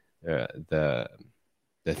is the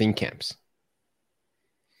think camps.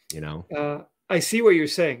 I see what you're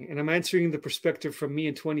saying, and I'm answering the perspective from me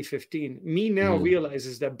in 2015. Me now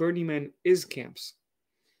realizes that Burning Man is camps.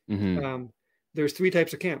 There's 3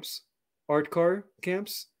 types of camps: art car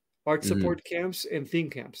camps, art support camps, and theme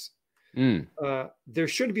camps. There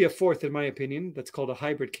should be a 4th, in my opinion, that's called a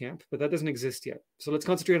hybrid camp, but that doesn't exist yet. So let's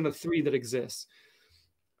concentrate on the 3 that exist.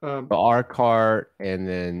 The art car and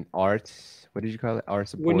then art. What did you call it?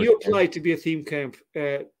 Art When support. you apply to be a theme camp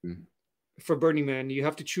Mm. for Burning Man, you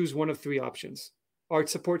have to choose one of three options: art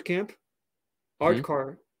support camp, art Mhm.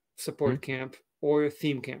 car support camp, or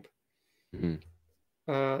theme camp.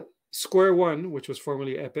 Mhm. Square One, which was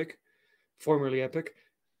formerly Epic,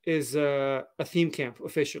 is a theme camp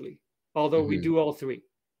officially, although we Mhm. do all three.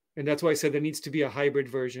 And that's why I said there needs to be a hybrid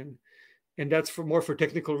version. And that's for more for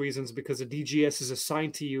technical reasons, because the DGS is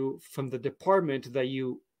assigned to you from the department that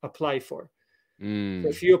you apply for. So Mm.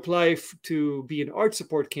 if you apply to be an art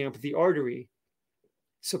support camp, the artery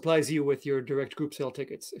supplies you with your direct group sale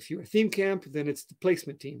tickets. If you're a theme camp, then it's the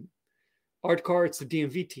placement team. Art car, it's the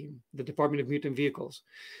DMV team, the Department of Mutant Vehicles.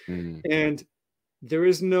 Mm. And there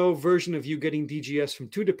is no version of you getting DGS from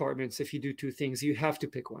two departments if you do two things. You have to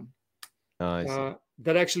pick one. Oh, I see.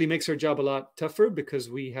 That actually makes our job a lot tougher because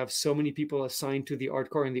we have so many people assigned to the art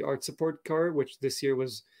car and the art support car, which this year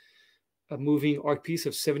was a moving art piece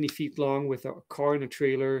of 70 feet long with a car and a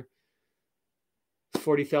trailer,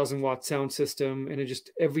 40,000 watt sound system. And it just,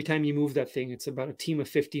 every time you move that thing, it's about a team of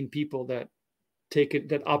 15 people that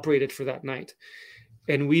operate it for that night.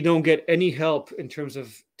 And we don't get any help in terms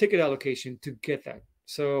of ticket allocation to get that.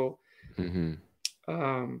 So, Mm-hmm.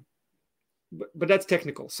 but that's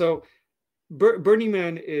technical. So Burning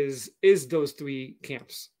Man is those three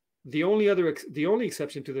camps. The only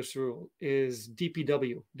exception to this rule is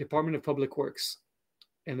DPW, Department of Public Works,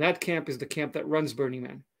 and that camp is the camp that runs Burning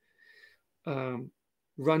Man,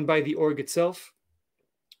 run by the org itself,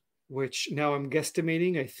 which now I'm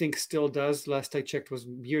guesstimating, I think still does. Last I checked was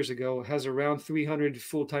years ago. Has around 300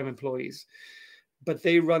 full-time employees, but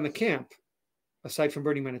they run the camp aside from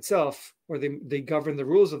Burning Man itself, or they govern the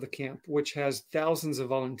rules of the camp, which has thousands of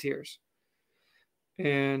volunteers.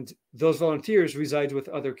 And those volunteers reside with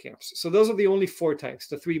other camps. So those are the only four types: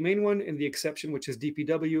 the three main one and the exception, which is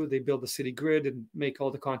DPW. They build the city grid and make all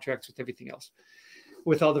the contracts with everything else,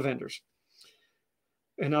 with all the vendors,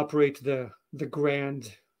 and operate the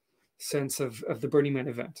grand sense of the Burning Man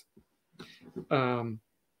event. And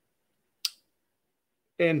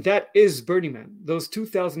that is Burning Man. Those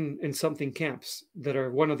 2,000 and something camps that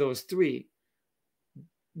are one of those three,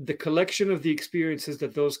 the collection of the experiences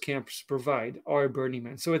that those camps provide are Burning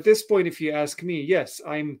Man. So at this point, if you ask me, yes,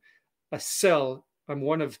 I'm a cell. I'm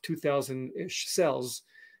one of 2,000-ish cells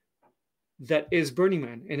that is Burning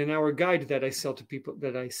Man. And in our guide that I send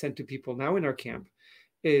to people now in our camp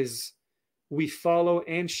is we follow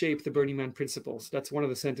and shape the Burning Man principles. That's one of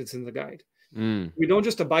the sentences in the guide. Mm. We don't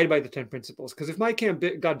just abide by the 10 principles. Because if my camp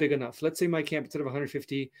got big enough, let's say my camp instead of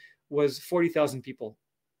 150 was 40,000 people,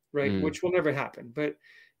 right? Which will never happen. But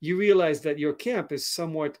you realize that your camp is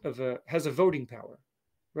somewhat has a voting power,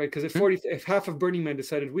 right? Because if half of Burning Man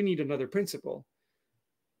decided we need another principle,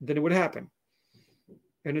 then it would happen.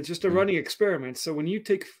 And it's just a running experiment. So when you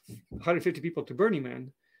take 150 people to Burning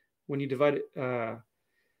Man, when you divide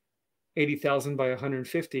 80,000 by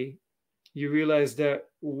 150, you realize that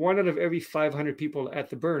 1 out of every 500 people at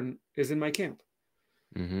the burn is in my camp.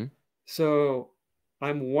 Mm-hmm. So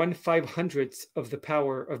I'm 1/500th of the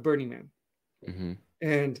power of Burning Man. Mm-hmm.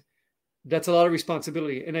 And that's a lot of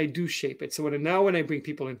responsibility. And I do shape it. So when I bring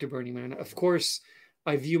people into Burning Man, of course,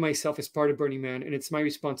 I view myself as part of Burning Man. And it's my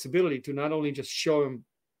responsibility to not only just show them,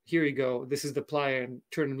 here you go, this is the playa, and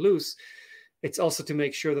turn them loose. It's also to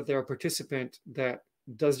make sure that they're a participant that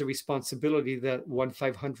does the responsibility that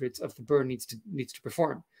 1/500th of the burn needs to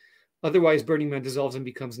perform. Otherwise, Burning Man dissolves and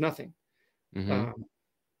becomes nothing. Mm-hmm.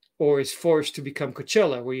 Or is forced to become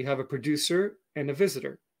Coachella, where you have a producer and a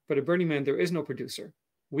visitor. But at Burning Man, there is no producer.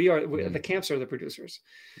 The camps are the producers.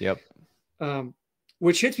 Yep.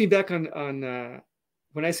 Which hits me back on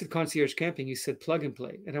when I said concierge camping, you said plug and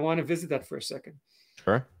play. And I want to visit that for a second.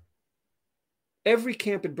 Sure. Every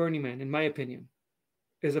camp at Burning Man, in my opinion,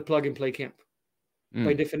 is a plug and play camp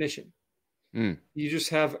by definition. You just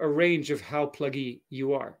have a range of how pluggy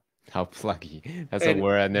you are. How pluggy. That's a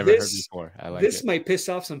word I've never heard before. I like this it. might piss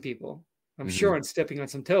off some people. I'm sure I'm stepping on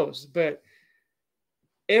some toes, but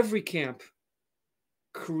every camp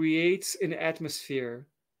creates an atmosphere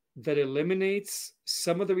that eliminates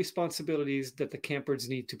some of the responsibilities that the campers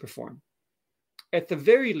need to perform. At the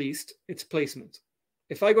very least, it's placement.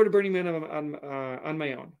 If I go to Burning Man on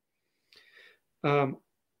my own,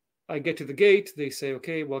 I get to the gate, they say,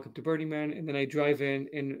 okay, welcome to Burning Man. And then I drive in,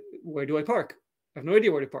 and where do I park? I have no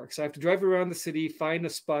idea where to park. So I have to drive around the city, find a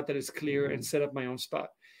spot that is clear, and set up my own spot.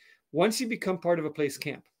 Once you become part of a place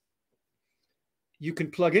camp, you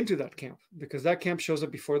can plug into that camp, because that camp shows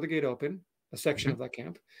up before the gate open, a section of that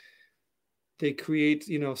camp. They create,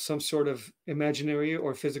 some sort of imaginary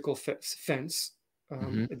or physical fence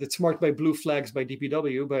It's marked by blue flags by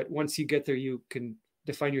DPW, but once you get there, you can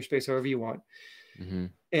define your space however you want.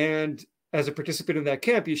 And as a participant in that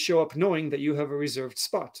camp, you show up knowing that you have a reserved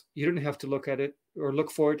spot. You don't have to look at it or look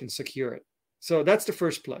for it and secure it. So that's the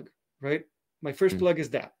first plug, right? My first plug is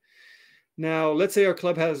that. Now, let's say our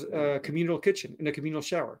club has a communal kitchen and a communal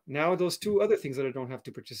shower. Now, those two other things that I don't have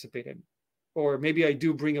to participate in. Or maybe I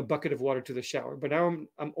do bring a bucket of water to the shower, but now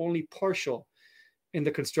I'm only partial in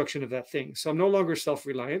the construction of that thing. So I'm no longer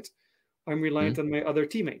self-reliant. I'm reliant on my other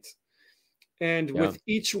teammates. And with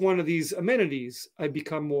each one of these amenities, I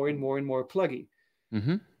become more and more and more pluggy.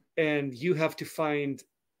 And you have to find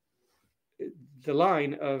the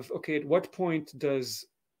line of, okay, at what point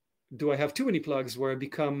do I have too many plugs where I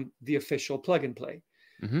become the official plug and play?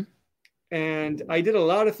 And I did a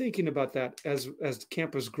lot of thinking about that as the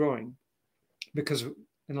camp was growing, because,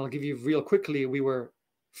 and I'll give you real quickly, we were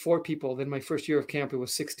 4 people. Then my first year of camp, it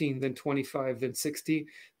was 16, then 25, then 60,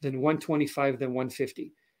 then 125, then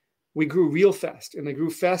 150. We grew real fast, and I grew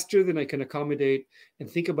faster than I can accommodate and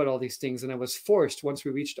think about all these things. And I was forced, once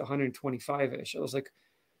we reached 125-ish, I was like,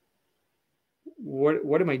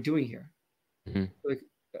 what am I doing here? Like,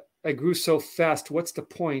 I grew so fast. What's the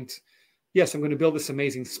point? Yes, I'm going to build this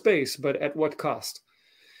amazing space, but at what cost?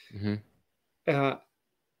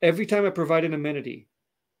 Every time I provide an amenity,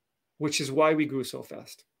 which is why we grew so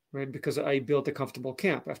fast, right? Because I built a comfortable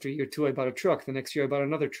camp. After year 2, I bought a truck. The next year, I bought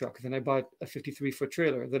another truck. Then I bought a 53-foot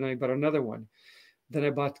trailer. Then I bought another one. Then I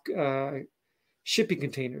bought shipping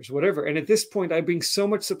containers, whatever. And at this point, I bring so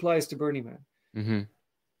much supplies to Burning Man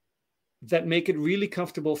that make it really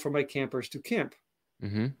comfortable for my campers to camp.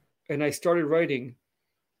 And I started writing,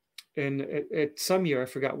 and at some year, I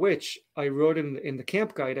forgot which, I wrote in the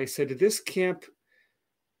camp guide, I said, this camp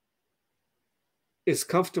is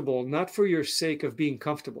comfortable, not for your sake of being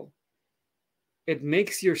comfortable. It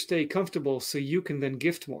makes your stay comfortable so you can then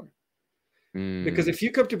gift more. Because if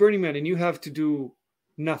you come to Burning Man and you have to do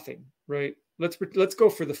nothing, right? Let's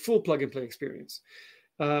go for the full plug and play experience.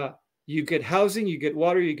 You get housing, you get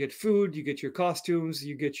water, you get food, you get your costumes,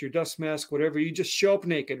 you get your dust mask, whatever. You just show up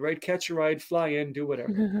naked, right? Catch a ride, fly in, do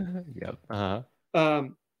whatever.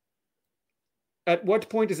 At what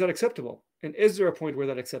point is that acceptable? And is there a point where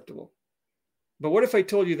that's acceptable? But what if I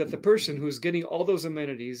told you that the person who's getting all those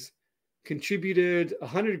amenities contributed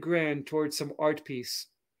 $100,000 towards some art piece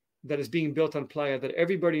that is being built on Playa that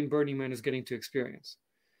everybody in Burning Man is getting to experience?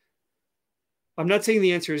 I'm not saying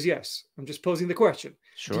the answer is yes. I'm just posing the question.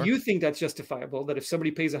 Do you think that's justifiable, that if somebody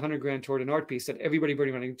pays $100,000 toward an art piece that everybody in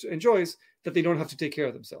Burning Man enjoys, that they don't have to take care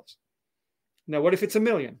of themselves? Now, what if it's $1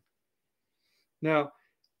 million? Now,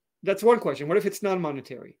 that's one question. What if it's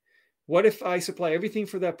non-monetary? What if I supply everything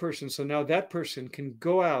for that person, so now that person can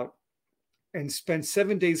go out and spend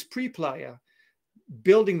 7 days pre-Playa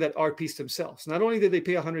building that art piece themselves? Not only did they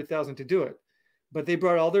pay $100,000 to do it, but they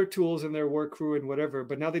brought all their tools and their work crew and whatever,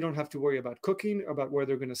 but now they don't have to worry about cooking, about where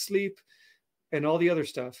they're going to sleep, and all the other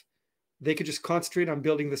stuff. They could just concentrate on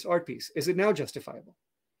building this art piece. Is it now justifiable?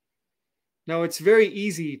 Now, it's very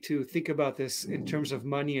easy to think about this in terms of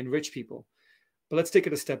money and rich people. But let's take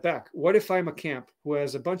it a step back. What if I'm a camp who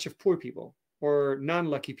has a bunch of poor people or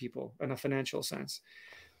non-lucky people in a financial sense,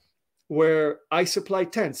 where I supply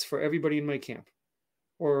tents for everybody in my camp?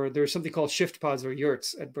 Or there's something called shift pods or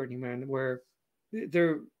yurts at Burning Man, where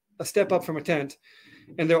they're a step up from a tent.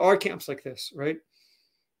 And there are camps like this, right?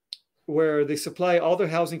 Where they supply all their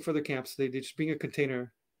housing for their camps. They just bring a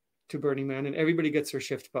container to Burning Man and everybody gets their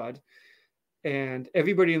shift pod. And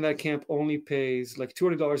everybody in that camp only pays like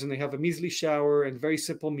 $200, and they have a measly shower and very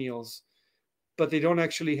simple meals, but they don't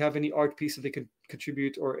actually have any art piece that they can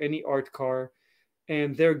contribute or any art car.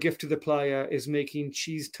 And their gift to the Playa is making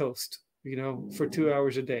cheese toast, for 2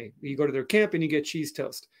 hours a day. You go to their camp and you get cheese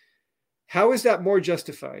toast. How is that more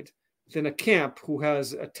justified than a camp who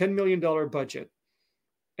has a $10 million budget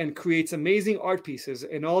and creates amazing art pieces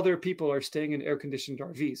and all their people are staying in air-conditioned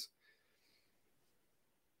RVs?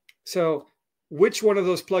 So which one of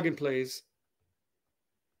those plug and plays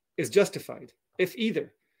is justified, if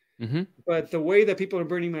either? But the way that people in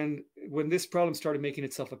Burning Man, when this problem started making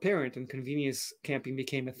itself apparent and convenience camping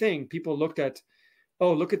became a thing, people looked at,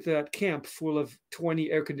 oh, look at that camp full of 20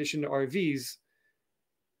 air-conditioned RVs.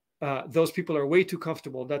 Those people are way too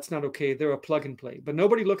comfortable. That's not okay. They're a plug and play. But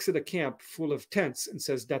nobody looks at a camp full of tents and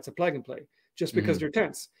says that's a plug and play just because they're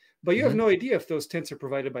tents. But you have no idea if those tents are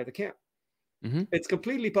provided by the camp. It's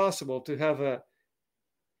completely possible to have a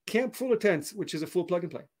camp full of tents, which is a full plug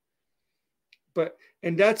and play.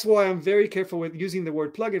 And that's why I'm very careful with using the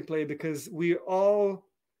word plug and play, because we all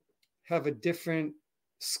have a different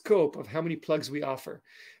scope of how many plugs we offer.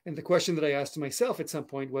 And the question that I asked myself at some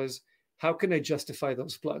point was, how can I justify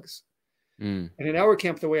those plugs? Mm. And in our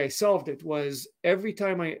camp, the way I solved it was every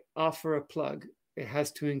time I offer a plug, it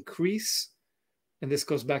has to increase, and this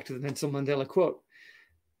goes back to the Nelson Mandela quote,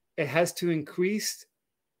 it has to increase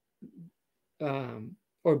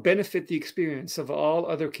or benefit the experience of all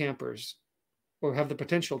other campers, or have the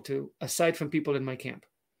potential to, aside from people in my camp.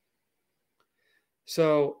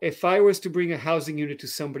 So if I was to bring a housing unit to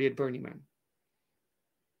somebody at Burning Man,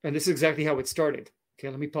 and this is exactly how it started. Okay,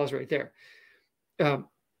 let me pause right there. Well,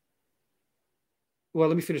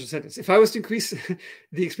 let me finish the sentence. If I was to increase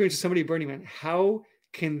the experience of somebody at Burning Man, how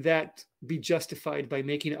can that be justified by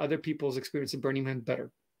making other people's experience at Burning Man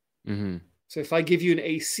better? Mm-hmm. So if I give you an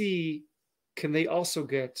AC, can they also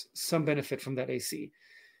get some benefit from that AC?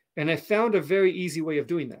 And I found a very easy way of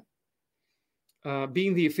doing that.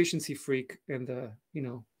 Being the efficiency freak and the,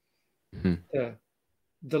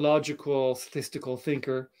 the logical, statistical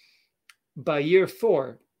thinker, by year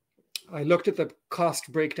 4, I looked at the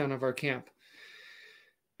cost breakdown of our camp.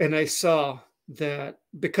 And I saw that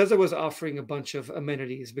because I was offering a bunch of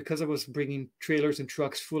amenities, because I was bringing trailers and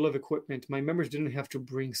trucks full of equipment, my members didn't have to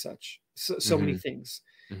bring so many things.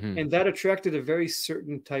 Mm-hmm. And that attracted a very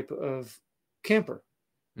certain type of camper,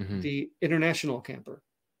 the international camper,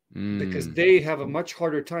 because they have a much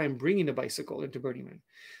harder time bringing a bicycle into Burning Man.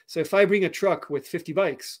 So if I bring a truck with 50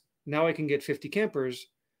 bikes, now I can get 50 campers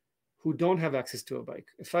who don't have access to a bike.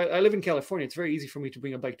 If I live in California, it's very easy for me to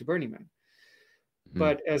bring a bike to Burning Man.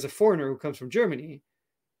 But as a foreigner who comes from Germany,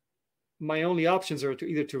 my only options are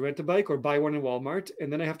either to rent a bike or buy one in Walmart,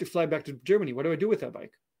 and then I have to fly back to Germany. What do I do with that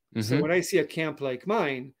bike? So when I see a camp like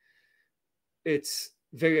mine, it's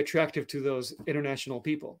very attractive to those international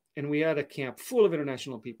people. And we had a camp full of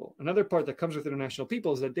international people. Another part that comes with international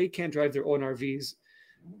people is that they can't drive their own RVs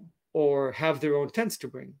or have their own tents to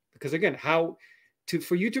bring. Because again,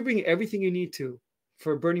 for you to bring everything you need to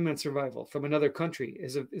for Burning Man survival from another country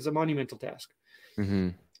is a monumental task.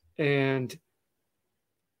 And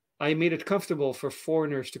I made it comfortable for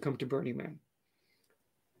foreigners to come to Burning Man.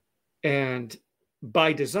 And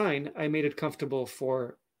by design, I made it comfortable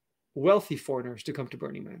for wealthy foreigners to come to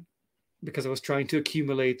Burning Man, because I was trying to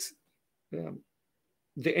accumulate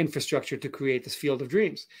the infrastructure to create this field of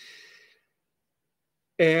dreams.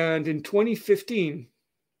 And in 2015,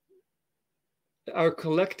 our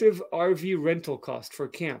collective RV rental cost for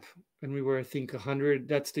camp, and we were, I think, 100,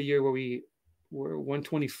 that's the year where we were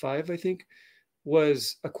 125, I think,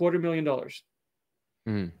 was $250,000.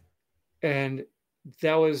 And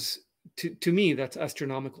that was, to me, that's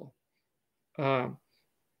astronomical.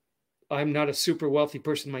 I'm not a super wealthy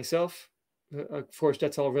person myself. Of course,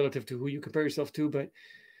 that's all relative to who you compare yourself to, but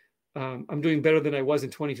I'm doing better than I was in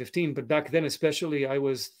 2015. But back then, especially, I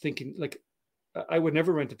was thinking, like, I would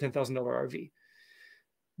never rent a $10,000 RV,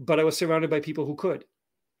 but I was surrounded by people who could.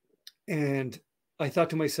 And I thought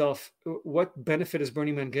to myself, what benefit is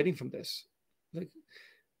Burning Man getting from this? Like,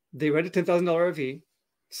 they rent a $10,000 RV,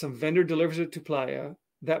 some vendor delivers it to Playa,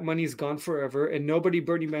 that money is gone forever, and nobody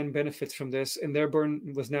Burning Man benefits from this, and their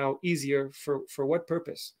burn was now easier for what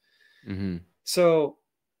purpose? So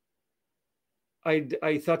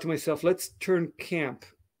I thought to myself, let's turn camp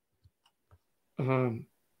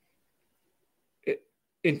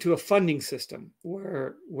into a funding system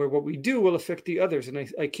where what we do will affect the others. And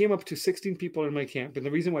I came up to 16 people in my camp. And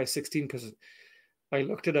the reason why 16, because I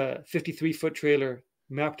looked at a 53-foot trailer,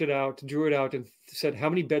 mapped it out, drew it out, and said, how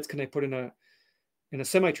many beds can I put in a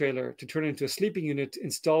semi-trailer to turn it into a sleeping unit,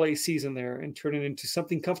 install ACs in there, and turn it into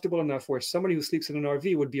something comfortable enough where somebody who sleeps in an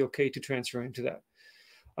RV would be okay to transfer into that.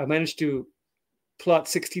 I managed to plot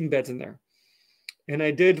 16 beds in there. And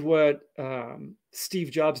I did what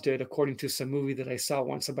Steve Jobs did, according to some movie that I saw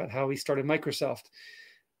once about how he started Microsoft,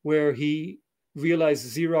 where he realized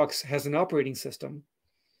Xerox has an operating system.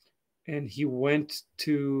 And he went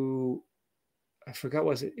to, I forgot,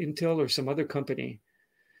 was it Intel or some other company?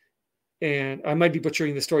 And I might be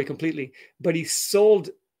butchering the story completely, but he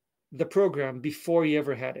sold the program before he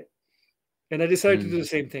ever had it. And I decided to do the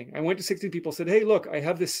same thing. I went to 16 people, said, hey, look, I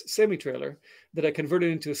have this semi-trailer that I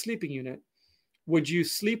converted into a sleeping unit. Would you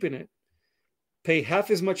sleep in it? Pay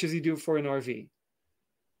half as much as you do for an RV.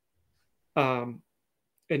 And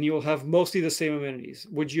you will have mostly the same amenities.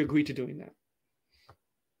 Would you agree to doing that?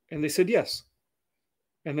 And they said, yes.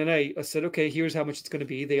 And then I said, okay, here's how much it's going to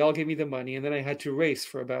be. They all gave me the money. And then I had to race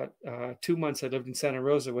for about 2 months. I lived in Santa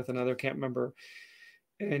Rosa with another camp member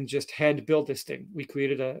and just hand built this thing. We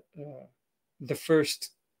created the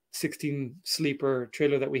first 16 sleeper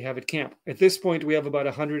trailer that we have at camp. At this point, we have about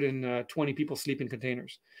 120 people sleep in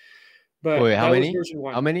containers. But wait, how that was many? version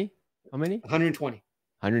 1. How many? 120.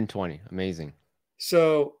 120. Amazing.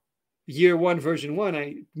 So year one, version one,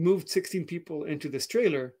 I moved 16 people into this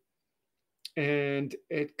trailer, and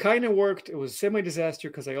it kind of worked. It was semi-disaster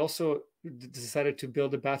because I also decided to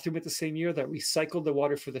build a bathroom at the same year that recycled the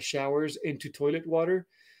water for the showers into toilet water.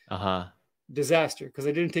 Disaster, because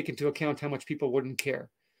I didn't take into account how much people wouldn't care.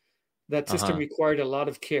 That system required a lot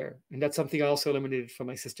of care, and that's something I also eliminated from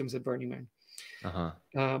my systems at Burning Man.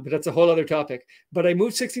 But that's a whole other topic. But I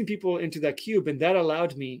moved 16 people into that cube, and that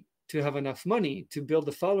allowed me to have enough money to build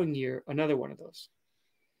the following year another one of those.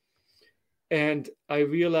 And I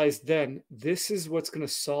realized then this is what's going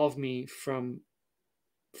to solve me from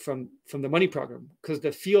the money program, because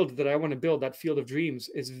the field that I want to build, that field of dreams,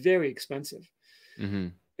 is very expensive.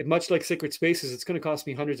 And much like Sacred Spaces, it's going to cost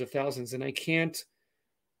me hundreds of thousands, and I can't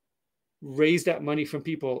raise that money from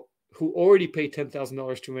people who already pay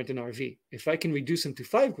 $10,000 to rent an RV. If I can reduce them to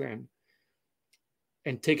 $5,000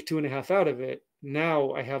 and take 2.5 out of it,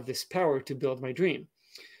 now I have this power to build my dream.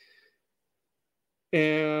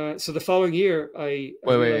 And so the following year, wait,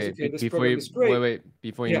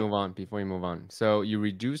 before you move on. So you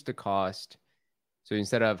reduce the cost. So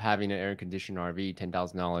instead of having an air-conditioned RV,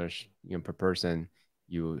 $10,000, per person,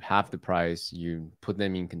 you half the price. You put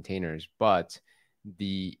them in containers, but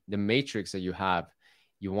the matrix that you have,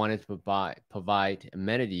 you wanted to provide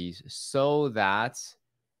amenities so that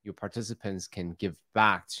your participants can give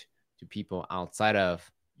back to people outside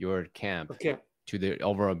of your camp, to the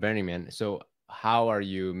overall Burning Man. So how are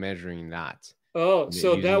you measuring that? So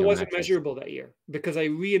that wasn't measurable that year because I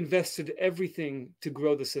reinvested everything to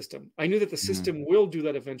grow the system. I knew that the system will do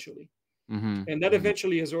that eventually. And that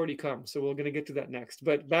eventually has already come. So we're going to get to that next.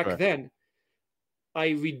 But back then,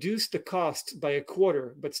 I reduced the cost by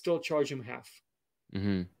 1/4, but still charge them half.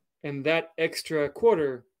 And that extra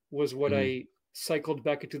 1/4 was what I cycled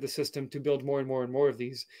back into the system to build more and more and more of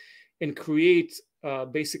these and create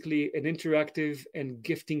basically an interactive and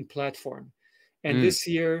gifting platform. And this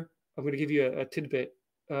year, I'm going to give you a tidbit.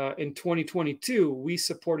 In 2022, we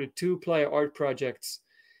supported 2 Playa art projects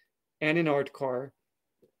and an art car.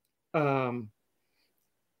 And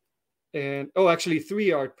actually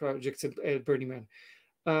 3 art projects at Burning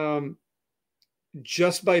Man,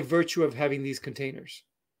 just by virtue of having these containers.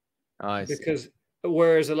 Because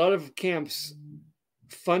whereas a lot of camps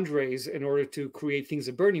fundraise in order to create things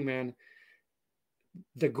at Burning Man,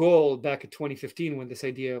 the goal back in 2015 when this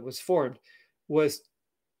idea was formed was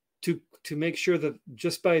to make sure that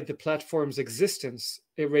just by the platform's existence,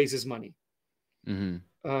 it raises money.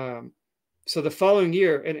 So the following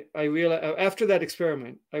year, and I realized after that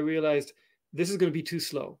experiment, I realized this is going to be too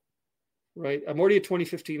slow, right? I'm already at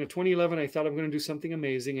 2015. At 2011, I thought I'm going to do something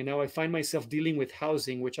amazing. And now I find myself dealing with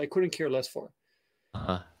housing, which I couldn't care less for.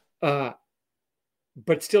 But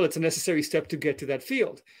still, it's a necessary step to get to that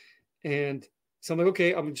field. And so I'm like,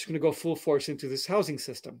 okay, I'm just going to go full force into this housing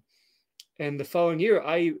system. And the following year,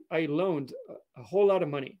 I loaned a whole lot of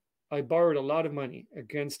money. I borrowed a lot of money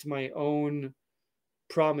against my own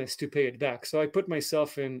promise to pay it back. So I put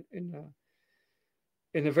myself in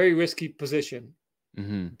a very risky position.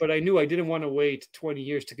 But I knew I didn't want to wait 20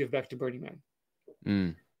 years to give back to Burning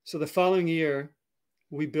Man. So the following year,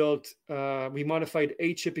 we modified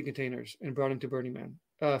 8 shipping containers and brought them to Burning Man,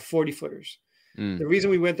 40-footers. The reason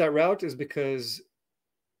we went that route is because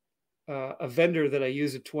a vendor that I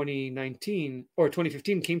used in 2019 or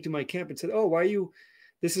 2015 came to my camp and said,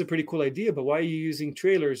 this is a pretty cool idea, but why are you using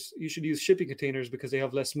trailers? You should use shipping containers because they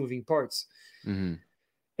have less moving parts. And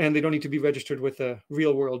they don't need to be registered with a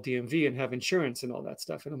real world DMV and have insurance and all that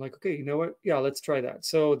stuff. And I'm like, okay, you know what? Yeah, let's try that.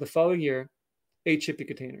 So the following year, 8 shipping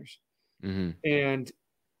containers. And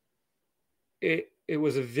it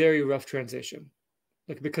was a very rough transition,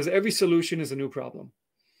 because every solution is a new problem.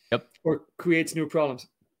 Or creates new problems.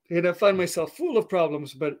 And I find myself full of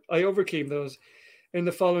problems, but I overcame those. And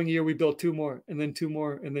the following year, we built 2 more, and then 2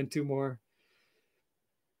 more, and then 2 more.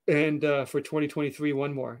 And for 2023,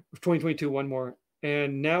 1 more. For 2022, 1 more.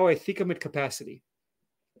 And now I think I'm at capacity.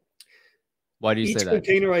 Why do you say that?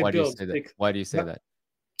 Container I Why build. Why do you say that?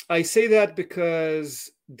 I say that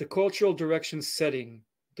because the cultural direction setting,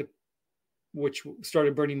 which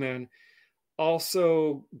started Burning Man,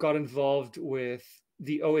 also got involved with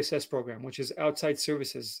the OSS program, which is Outside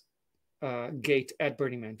Services gate at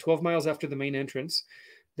Burning Man. 12 miles after the main entrance,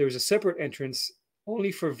 there's a separate entrance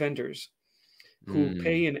only for vendors who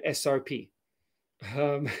pay an SRP.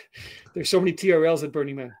 There's so many TRLs at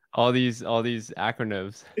Burning Man. All these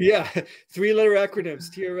acronyms. Yeah, 3-letter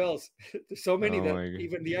acronyms, TRLs. There's so many that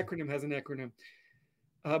even the acronym has an acronym.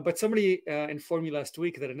 But somebody informed me last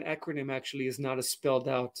week that an acronym actually is not a spelled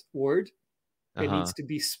out word. It needs to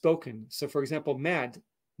be spoken. So, for example, MAD,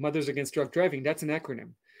 Mothers Against Drunk Driving, that's an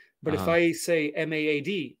acronym. But if I say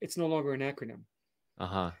MAAD, it's no longer an acronym.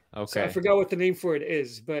 Okay. So I forgot what the name for it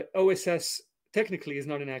is, but OSS technically is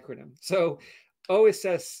not an acronym. So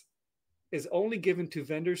OSS is only given to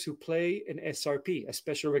vendors who play an SRP, a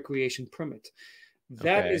special recreation permit.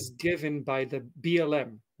 That is given by the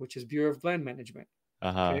BLM, which is Bureau of Land Management.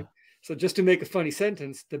 Okay. So just to make a funny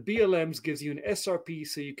sentence, the BLMs gives you an SRP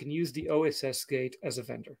so you can use the OSS gate as a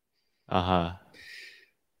vendor.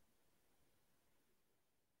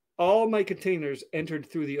 All my containers entered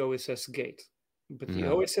through the OSS gate, but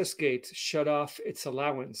the OSS gate shut off its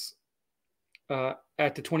allowance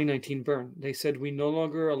at the 2019 burn. They said we no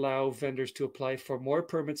longer allow vendors to apply for more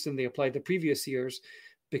permits than they applied the previous years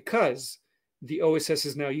because the OSS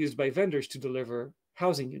is now used by vendors to deliver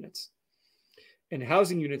housing units. And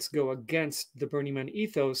housing units go against the Burning Man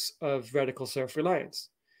ethos of radical self-reliance,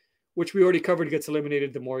 which we already covered gets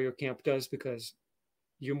eliminated the more your camp does because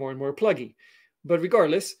you're more and more pluggy. But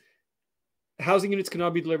regardless, housing units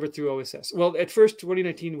cannot be delivered through OSS. Well, at first,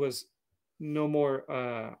 2019 was no more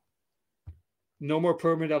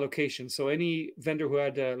permit allocation. So any vendor who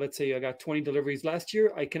had, let's say I got 20 deliveries last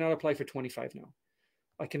year, I cannot apply for 25 now.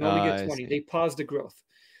 I can only get 20. They paused the growth.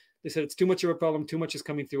 They said it's too much of a problem. Too much is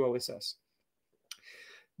coming through OSS.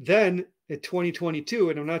 Then in 2022,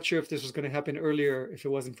 and I'm not sure if this was going to happen earlier if it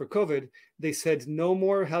wasn't for COVID, they said no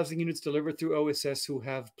more housing units delivered through OSS who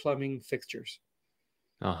have plumbing fixtures.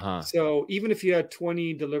 So even if you had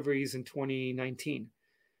 20 deliveries in 2019,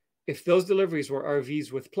 if those deliveries were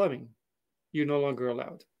RVs with plumbing, you're no longer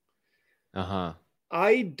allowed.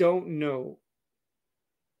 I don't know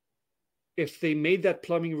if they made that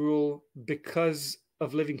plumbing rule because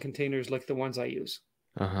of living containers like the ones I use.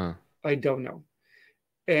 I don't know.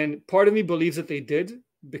 And part of me believes that they did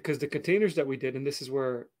because the containers that we did, and this is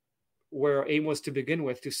where our aim was to begin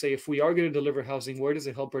with, to say if we are going to deliver housing, where does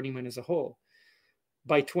it help Burning Man as a whole?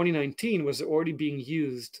 By 2019 was already being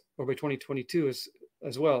used, or by 2022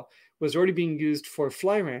 as well, was already being used for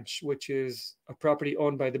Fly Ranch, which is a property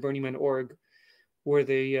owned by the Burning Man org, where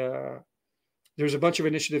there's a bunch of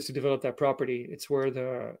initiatives to develop that property. It's where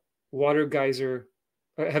the water geyser.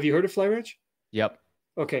 Have you heard of Fly Ranch? Yep.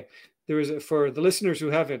 Okay. For the listeners who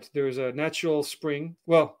haven't, there was a natural spring,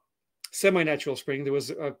 well, semi-natural spring. There was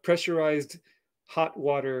a pressurized hot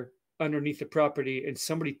water underneath the property, and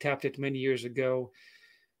somebody tapped it many years ago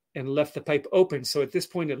and left the pipe open. So at this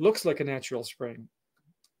point, it looks like a natural spring,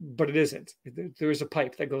 but it isn't. There is a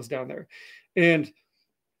pipe that goes down there, and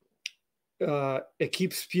it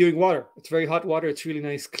keeps spewing water. It's very hot water. It's really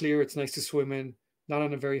nice, clear. It's nice to swim in, not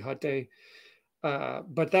on a very hot day.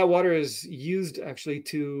 But that water is used actually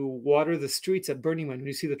to water the streets at Burning Man. When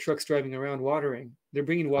you see the trucks driving around watering, they're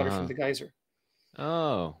bringing water from the geyser.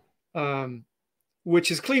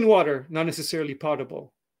 Which is clean water, not necessarily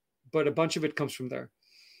potable, but a bunch of it comes from there.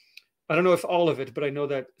 I don't know if all of it, but I know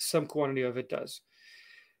that some quantity of it does.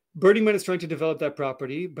 Burning Man is trying to develop that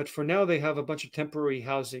property, but for now they have a bunch of temporary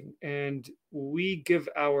housing, and we give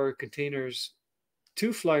our containers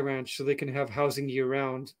to Fly Ranch so they can have housing year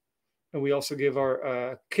round. And we also give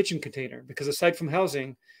our kitchen container, because aside from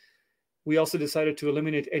housing, we also decided to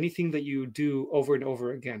eliminate anything that you do over and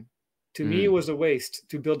over again. To me, it was a waste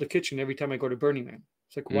to build the kitchen every time I go to Burning Man.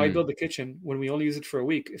 It's like, why build the kitchen when we only use it for a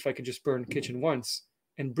week if I could just burn kitchen once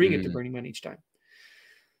and bring it to Burning Man each time?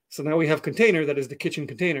 So now we have container that is the kitchen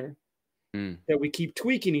container that we keep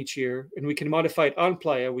tweaking each year, and we can modify it on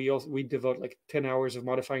Playa. We devote like 10 hours of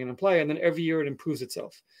modifying it on Playa, and then every year it improves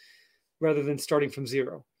itself rather than starting from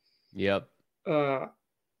zero. Yep.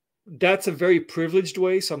 That's a very privileged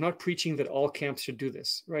way. So I'm not preaching that all camps should do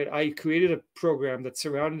this, right? I created a program that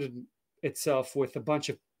surrounded itself with a bunch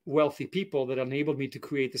of wealthy people that enabled me to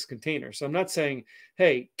create this container. So I'm not saying,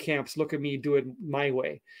 hey, camps, look at me, do it my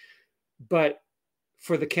way. But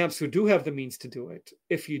for the camps who do have the means to do it,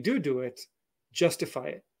 if you do it, justify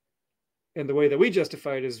it. And the way that we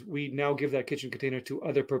justify it is we now give that kitchen container to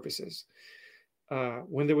other purposes.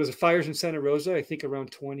 When there was a fires in Santa Rosa, I think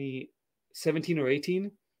around 2017 or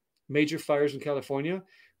 18, major fires in California,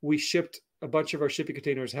 we shipped a bunch of our shipping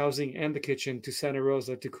containers, housing, and the kitchen to Santa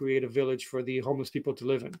Rosa to create a village for the homeless people to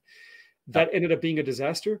live in. That ended up being a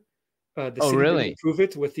disaster. The city didn't improve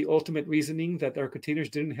it with the ultimate reasoning that our containers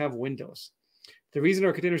didn't have windows. The reason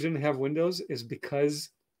our containers didn't have windows is because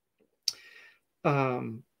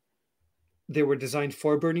they were designed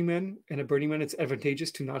for Burning Man, and at Burning Man, it's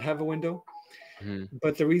advantageous to not have a window.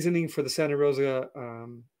 But the reasoning for the Santa Rosa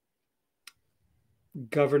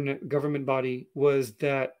government body was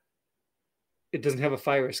that it doesn't have a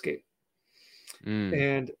fire escape.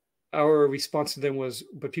 And our response to them was,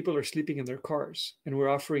 but people are sleeping in their cars, and we're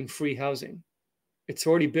offering free housing. It's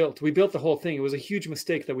already built. We built the whole thing. It was a huge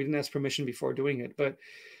mistake that we didn't ask permission before doing it, but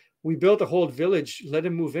we built a whole village. Let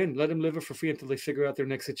them move in. Let them live it for free until they figure out their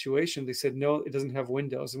next situation. They said, no, it doesn't have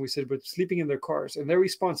windows. And we said, but sleeping in their cars. And their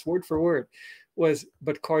response, word for word, was,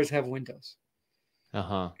 but cars have windows.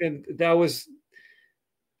 And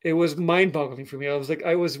it was mind-boggling for me.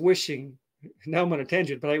 I was wishing, now I'm on a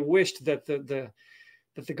tangent, but I wished that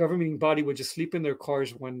the governing body would just sleep in their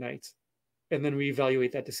cars one night and then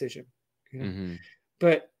reevaluate that decision.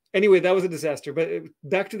 But anyway, that was a disaster. But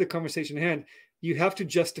back to the conversation at hand, you have to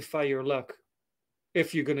justify your luck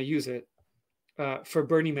if you're going to use it for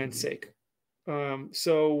Burning Man's sake.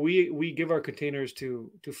 So we give our containers to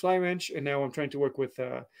Fly Ranch, and now I'm trying to work with.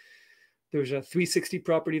 There's a 360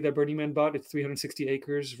 property that Burning Man bought. It's 360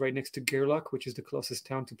 acres right next to Gerlach, which is the closest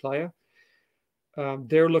town to Playa.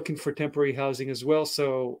 They're looking for temporary housing as well.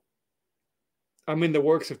 So I'm in the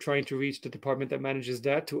works of trying to reach the department that manages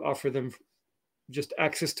that to offer them just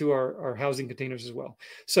access to our housing containers as well.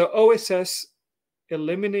 So OSS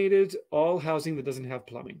eliminated all housing that doesn't have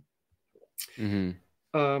plumbing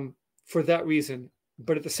for that reason.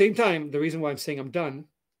 But at the same time, the reason why I'm saying I'm done,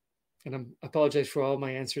 and I apologize for all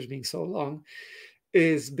my answers being so long,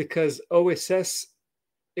 is because OSS,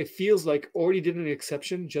 it feels like already did an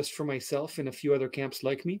exception just for myself and a few other camps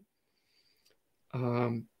like me.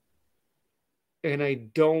 And I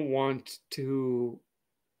don't want to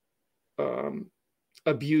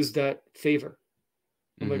abuse that favor.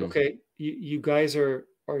 I'm like, okay, you guys are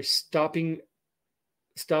stopping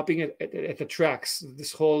at the tracks,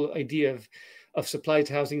 this whole idea of supplied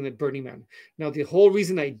housing at Burning Man. Now, the whole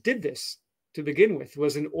reason I did this to begin with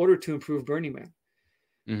was in order to improve Burning Man.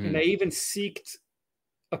 And I even sought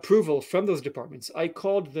approval from those departments. I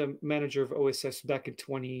called the manager of OSS back in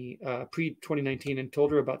pre-2019 and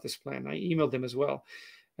told her about this plan. I emailed them as well.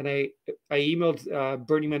 And I emailed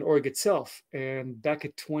Burning Man org itself. And back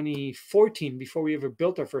in 2014, before we ever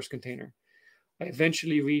built our first container, I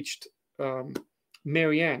eventually reached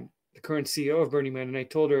Marianne, the current CEO of Burning Man, and I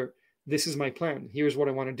told her, this is my plan. Here's what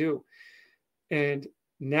I want to do. And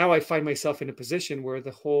now I find myself in a position where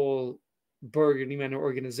the whole Burning Man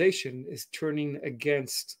organization is turning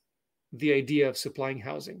against the idea of supplying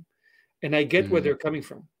housing. And I get where they're coming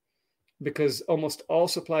from, because almost all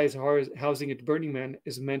supplies housing at Burning Man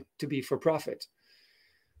is meant to be for profit.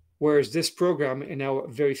 Whereas this program, and now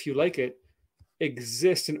very few like it,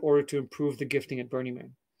 exists in order to improve the gifting at Burning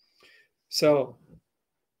Man. So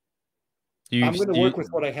I'm going to work with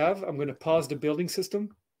what I have. I'm going to pause the building system.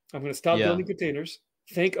 I'm going to stop building containers.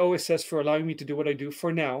 Thank OSS for allowing me to do what I do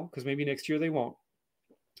for now, because maybe next year they won't.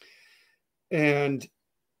 And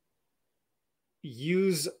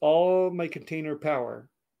use all my container power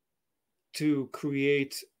to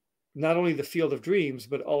create not only the Field of Dreams,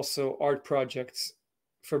 but also art projects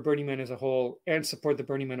for Burning Man as a whole, and support the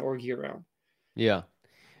Burning Man org year round. Yeah.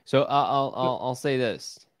 So I'll say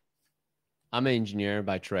this. I'm an engineer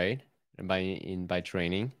by trade and by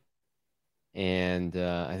training. And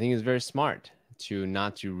I think it's very smart to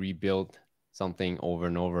not to rebuild something over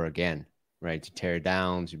and over again, right? To tear it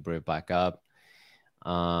down, to bring it back up,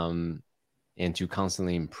 and to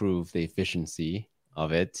constantly improve the efficiency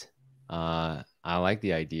of it. I like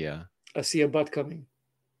the idea. I see a but coming.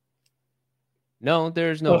 No,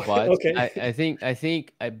 there's no but. Okay.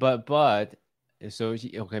 So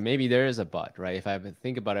okay, maybe there is a but, right? If I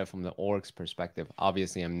think about it from the org's perspective,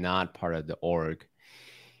 obviously I'm not part of the org.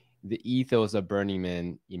 The ethos of Burning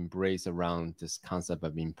Man embrace around this concept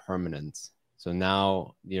of impermanence. So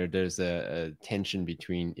now there's a tension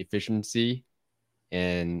between efficiency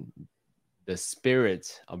and the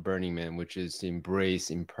spirit of Burning Man, which is to embrace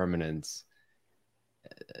impermanence.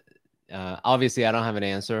 Obviously, I don't have an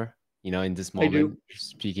answer. In this moment,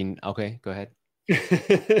 speaking. Okay, go ahead.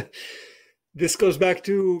 This goes back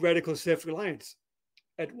to radical self-reliance.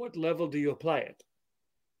 At what level do you apply it?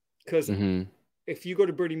 Because if you go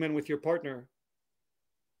to Burning Man with your partner,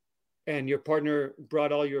 and your partner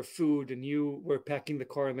brought all your food and you were packing the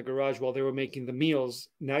car in the garage while they were making the meals,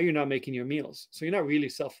 now you're not making your meals. So you're not really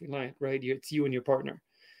self-reliant, right? It's you and your partner.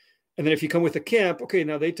 And then if you come with a camp, okay,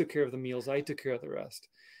 now they took care of the meals, I took care of the rest.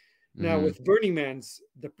 Now with Burning Man's,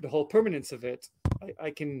 the whole permanence of it, I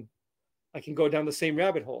can go down the same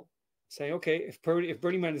rabbit hole, saying, okay, if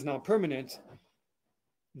Burning Man is now permanent,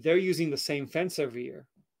 they're using the same fence every year.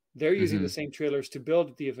 They're using the same trailers to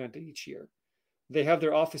build the event each year. They have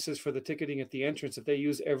their offices for the ticketing at the entrance that they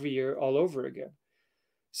use every year all over again.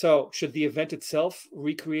 So should the event itself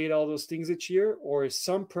recreate all those things each year, or is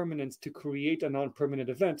some permanence to create a non-permanent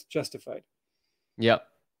event justified? Yep.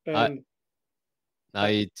 And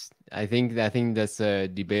I think that's a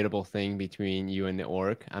debatable thing between you and the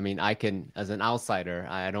org. I mean, I can, as an outsider,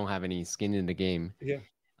 I don't have any skin in the game. Yeah.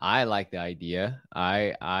 I like the idea.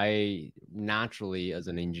 I naturally, as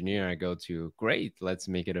an engineer, I go to great, let's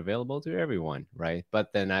make it available to everyone, right?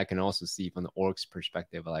 But then I can also see from the org's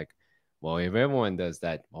perspective, like, well, if everyone does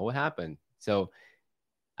that, what will happen? So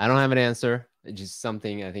I don't have an answer. It's just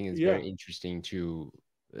something I think is Yeah. very interesting to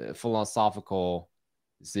philosophical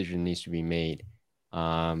decision needs to be made.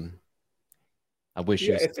 Um, I wish Yeah.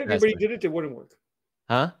 you If success. everybody did it, it wouldn't work.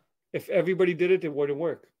 Huh? If everybody did it, it wouldn't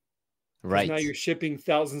work. Because now Right. you're shipping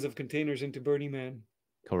thousands of containers into Burning Man,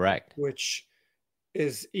 Correct. which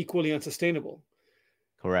is equally unsustainable.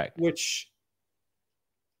 Correct.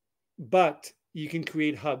 But you can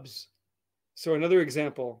create hubs. So another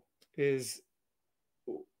example is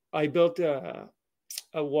I built a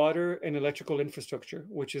water and electrical infrastructure,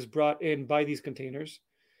 which is brought in by these containers.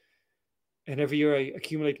 And every year I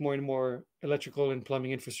accumulate more and more electrical and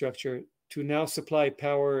plumbing infrastructure to now supply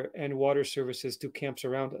power and water services to camps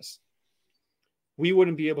around us. We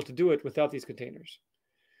wouldn't be able to do it without these containers.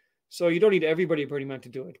 So you don't need everybody at Burning Man to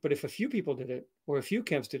do it. But if a few people did it or a few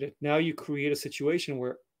camps did it, now you create a situation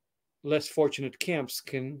where less fortunate camps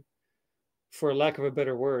can, for lack of a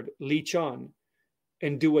better word, leech on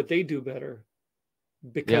and do what they do better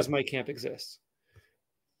because Yep. my camp exists.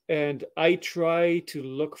 And I try to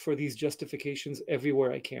look for these justifications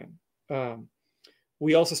everywhere I can.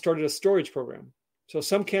 We also started a storage program. So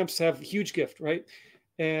some camps have huge gift, right?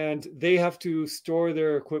 And they have to store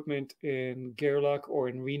their equipment in Gerlach or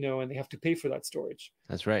in Reno, and they have to pay for that storage.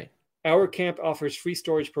 That's right. Our camp offers free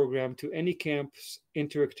storage program to any camp's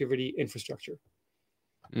interactivity infrastructure.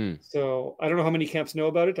 Mm. So I don't know how many camps know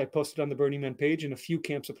about it. I posted on the Burning Man page, and a few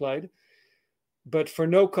camps applied. But for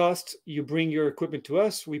no cost, you bring your equipment to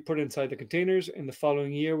us. We put it inside the containers, and the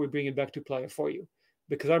following year we bring it back to Playa for you,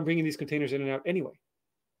 because I'm bringing these containers in and out anyway,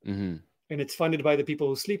 Mm-hmm. and it's funded by the people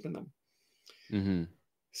who sleep in them. Mm-hmm.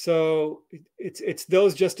 So it's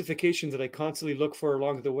those justifications that I constantly look for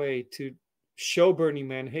along the way to show Burning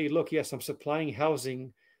Man, hey, look, yes, I'm supplying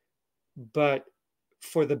housing, but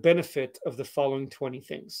for the benefit of the following 20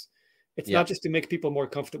 things. It's Yep. not just to make people more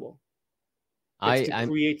comfortable. I It's to I'm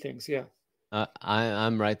create things. Yeah.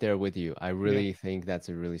 I'm right there with you. I Yeah. really think that's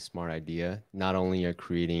a really smart idea. Not only are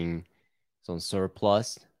creating some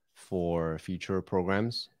surplus for future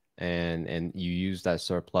programs, and you use that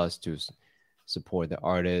surplus to support the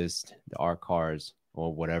artist, the art cards,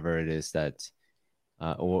 or whatever it is that,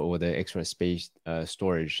 or the extra space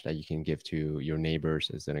storage that you can give to your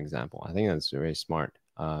neighbors as an example. I think that's very smart.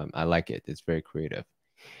 I like it. It's very creative.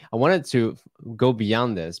 I wanted to go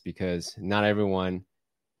beyond this because not everyone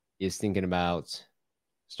is thinking about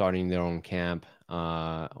starting their own camp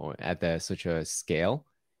or at such a scale.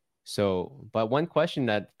 So, but one question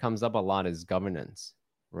that comes up a lot is governance,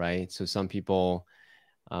 right? So some people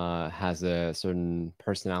has a certain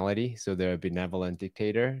personality, so they're a benevolent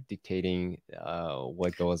dictator dictating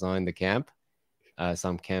what goes on in the camp.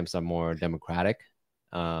 Some camps are more democratic.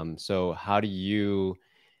 So how do you,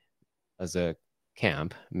 as a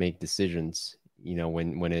camp, make decisions?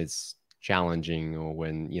 When it's challenging, or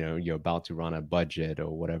when you're about to run a budget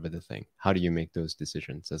or whatever the thing. How do you make those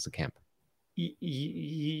decisions as a camp?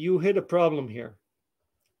 You hit a problem here,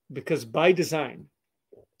 because by design,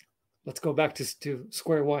 let's go back to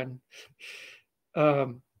square one.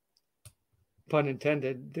 Um, Pun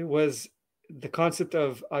intended. There was the concept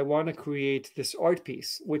of I want to create this art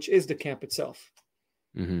piece, which is the camp itself.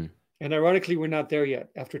 Mm-hmm. And ironically, we're not there yet.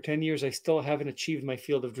 After 10 years, I still haven't achieved my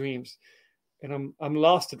field of dreams. And I'm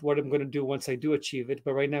lost at what I'm going to do once I do achieve it.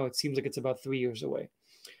 But right now, it seems like it's about 3 years away.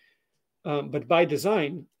 But by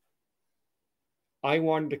design, I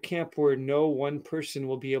wanted a camp where no one person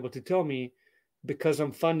will be able to tell me, because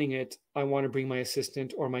I'm funding it, I want to bring my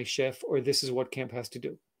assistant or my chef, or this is what camp has to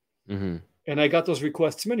do. Mm-hmm. And I got those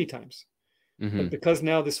requests many times. Mm-hmm. But because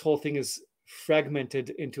now this whole thing is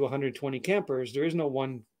fragmented into 120 campers, there is no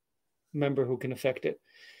one member who can affect it.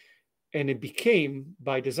 And it became,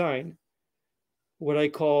 by design, what I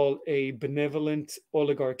call a benevolent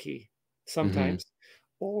oligarchy sometimes,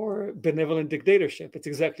 or benevolent dictatorship. It's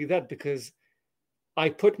exactly that, because I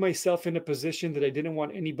put myself in a position that I didn't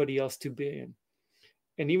want anybody else to be in.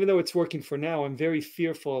 And even though it's working for now, I'm very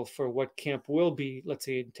fearful for what camp will be, let's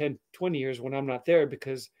say in 10, 20 years when I'm not there,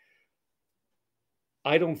 because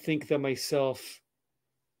I don't think that myself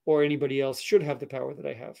or anybody else should have the power that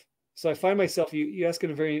I have. So I find myself, you ask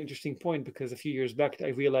a very interesting point, because a few years back, I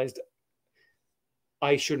realized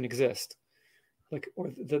I shouldn't exist, or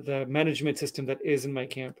the management system that is in my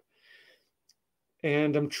camp.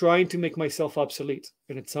 and I'm trying to make myself obsolete.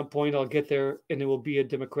 And at some point, I'll get there, and it will be a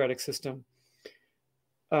democratic system.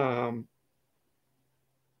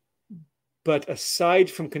 But aside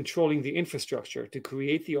from controlling the infrastructure to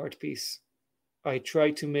create the art piece, I try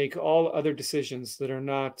to make all other decisions that are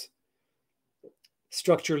not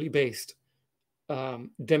structurally based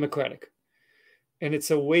democratic. And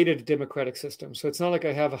it's a weighted democratic system. So it's not like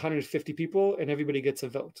I have 150 people and everybody gets a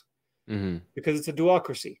vote, because it's a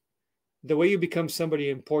duocracy. The way you become somebody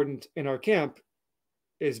important in our camp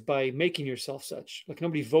is by making yourself such. Like,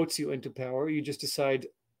 nobody votes you into power. You just decide,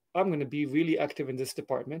 I'm going to be really active in this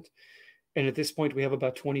department. And at this point, we have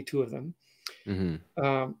about 22 of them.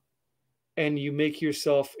 And you make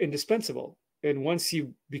yourself indispensable. And once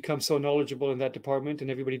you become so knowledgeable in that department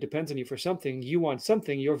and everybody depends on you for something, you want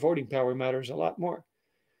something, your voting power matters a lot more.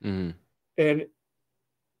 And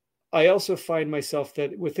I also find myself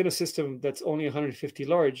that within a system that's only 150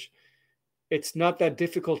 large, it's not that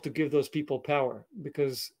difficult to give those people power,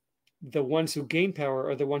 because the ones who gain power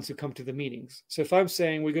are the ones who come to the meetings. So if I'm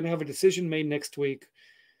saying we're going to have a decision made next week,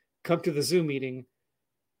 come to the Zoom meeting,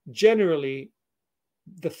 generally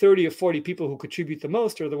the 30 or 40 people who contribute the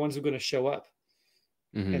most are the ones who are going to show up.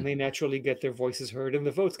 And they naturally get their voices heard and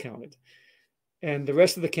the votes counted. And the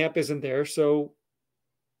rest of the camp isn't there, so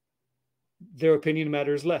their opinion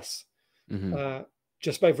matters less,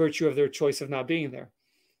 just by virtue of their choice of not being there.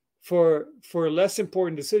 For less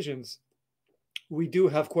important decisions, we do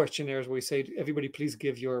have questionnaires where we say, everybody, please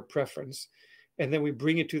give your preference. And then we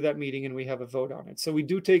bring it to that meeting and we have a vote on it. So we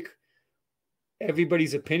do take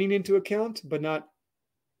everybody's opinion into account, but not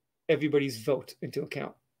everybody's vote into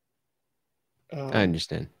account. I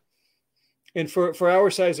understand. And for our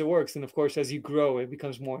size, it works. And of course, as you grow, it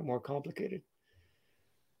becomes more and more complicated.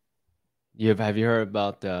 Have you heard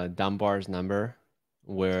about Dunbar's number,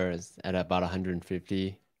 where at about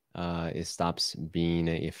 150, it stops being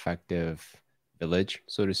an effective village,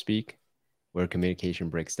 so to speak, where communication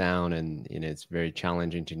breaks down, and it's very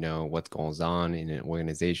challenging to know what goes on in an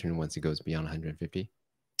organization once it goes beyond 150?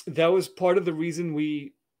 That was part of the reason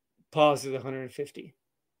we paused at 150.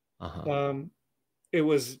 It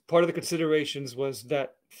was part of the considerations was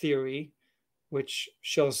that theory, which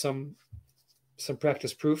shows some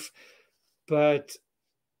practice proof, but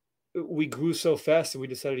we grew so fast that we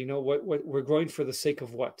decided, what we're growing for the sake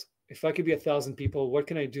of what? If I could be 1,000 people, what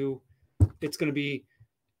can I do? It's going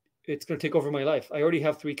to take over my life. I already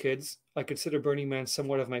have 3 kids. I consider Burning Man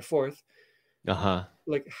somewhat of my 4th.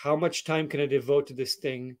 Like, how much time can I devote to this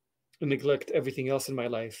thing and neglect everything else in my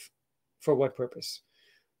life? For what purpose?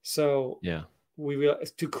 So we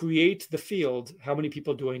realized, to create the field, how many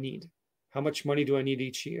people do I need? How much money do I need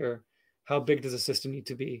each year? How big does the system need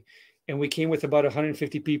to be? And we came with about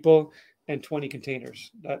 150 people and 20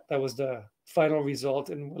 containers. That was the final result.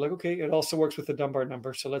 And we're like, okay, it also works with the Dunbar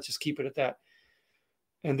number, so let's just keep it at that.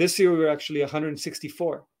 And this year we were actually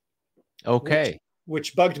 164. Okay.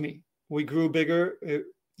 Which bugged me. We grew bigger.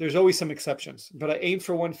 There's always some exceptions, but I aimed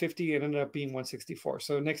for 150 and ended up being 164.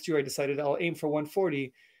 So next year I decided I'll aim for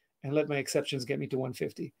 140 and let my exceptions get me to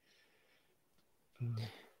 150.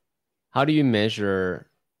 How do you measure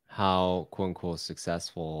how, quote unquote,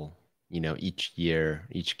 successful, each year,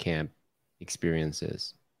 each camp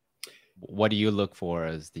experiences? What do you look for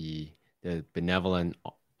as the benevolent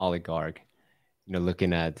oligarch,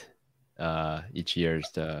 looking at each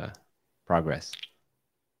year's progress?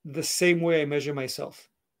 The same way I measure myself.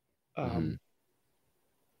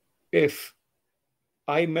 If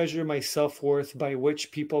I measure my self-worth by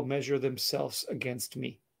which people measure themselves against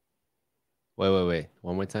me. Wait.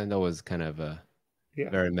 One more time. That was kind of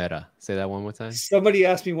very meta. Say that one more time. Somebody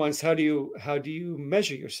asked me once, how do you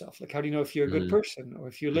measure yourself? Like, how do you know if you're a good person or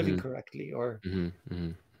if you're living correctly or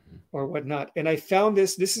whatnot? And I found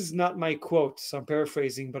this is not my quote, so I'm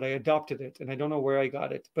paraphrasing, but I adopted it and I don't know where I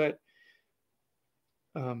got it, but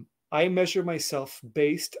I measure myself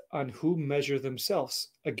based on who measure themselves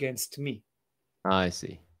against me. I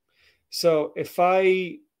see. So if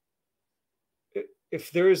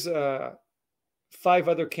there's 5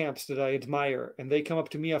 other camps that I admire and they come up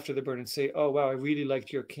to me after the burn and say, oh, wow, I really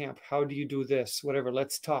liked your camp. How do you do this? Whatever,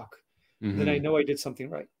 let's talk. Then I know I did something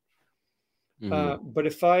right. But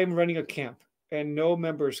if I'm running a camp and no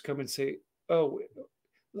members come and say, oh,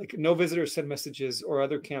 like no visitors send messages, or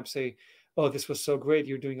other camps say, oh, this was so great,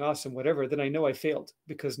 you're doing awesome, whatever, then I know I failed,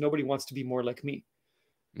 because nobody wants to be more like me.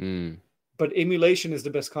 But emulation is the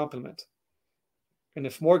best compliment. And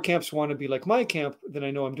if more camps want to be like my camp, then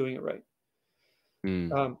I know I'm doing it right.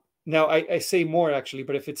 Now, I say more, actually,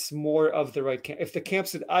 but if it's more of the right camp, if the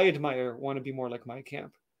camps that I admire want to be more like my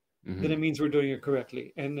camp, then it means we're doing it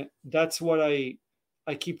correctly. And that's what I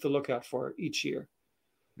I keep the lookout for each year.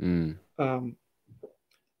 Mm.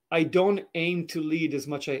 I don't aim to lead as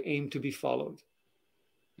much I aim to be followed.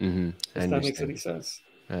 Mm-hmm. If that makes any sense.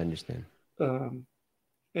 I understand.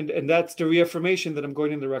 And that's the reaffirmation that I'm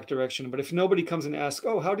going in the right direction. But if nobody comes and asks,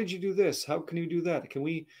 oh, how did you do this? How can you do that?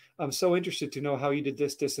 I'm so interested to know how you did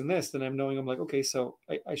this, this, and this. Then I'm like, okay, so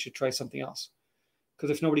I should try something else. Because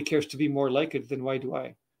if nobody cares to be more like it, then why do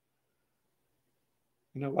I?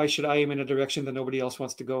 Why should I aim in a direction that nobody else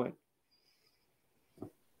wants to go in?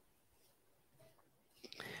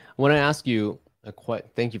 I want to ask you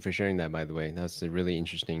thank you for sharing that, by the way. That's a really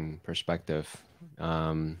interesting perspective.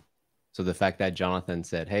 So the fact that Jonathan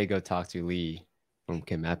said, hey, go talk to Lee from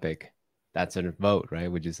Kim Epic, that's a vote,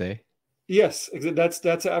 right? Would you say? Yes, that's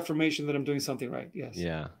an affirmation that I'm doing something right. Yes.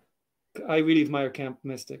 Yeah. I really admire Camp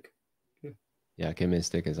Mystic. Yeah, Kim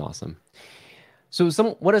Mystic is awesome. So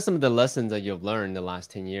what are some of the lessons that you've learned in the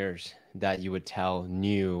last 10 years that you would tell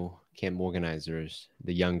new camp organizers,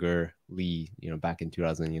 the younger Lee, back in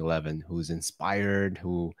 2011, who's inspired,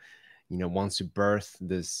 who, wants to birth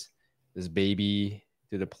this baby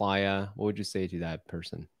to the playa? What would you say to that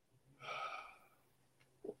person?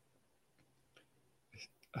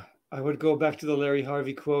 I would go back to the Larry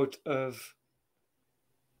Harvey quote of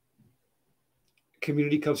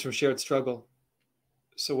community comes from shared struggle.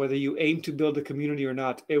 So whether you aim to build a community or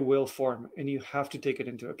not, it will form, and you have to take it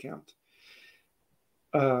into account.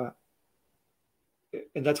 And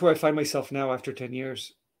that's where I find myself now after 10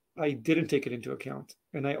 years. I didn't take it into account,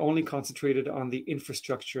 and I only concentrated on the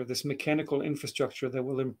infrastructure, this mechanical infrastructure that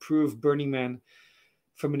will improve Burning Man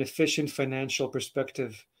from an efficient financial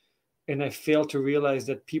perspective. And I failed to realize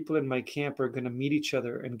that people in my camp are going to meet each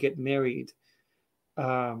other and get married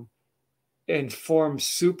and form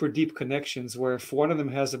super deep connections where if one of them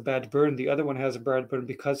has a bad burn, the other one has a bad burn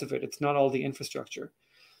because of it. It's not all the infrastructure.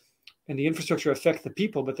 And the infrastructure affects the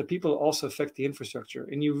people, but the people also affect the infrastructure.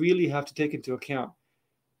 And you really have to take into account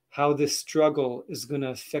how this struggle is going to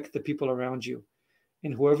affect the people around you.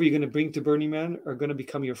 And whoever you're going to bring to Burning Man are going to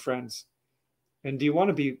become your friends. And do you want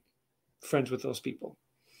to be friends with those people?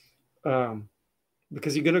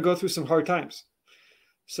 Because you're going to go through some hard times.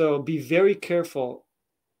 So be very careful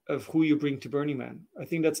of who you bring to Burning Man. I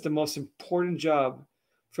think that's the most important job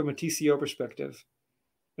from a TCO perspective.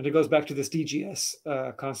 And it goes back to this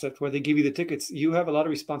DGS concept where they give you the tickets. You have a lot of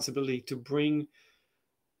responsibility to bring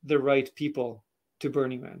the right people to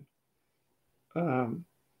Burning Man.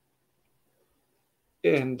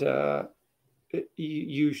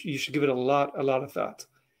 You should give it a lot of thought.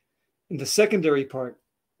 And the secondary part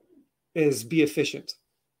is be efficient,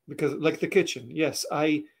 because like the kitchen, yes,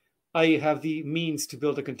 I have the means to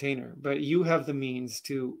build a container, but you have the means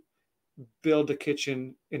to build a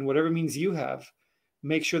kitchen in whatever means you have.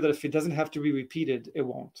 Make sure that if it doesn't have to be repeated, it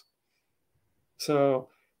won't. So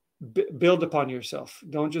build upon yourself.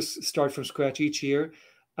 Don't just start from scratch each year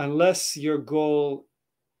unless your goal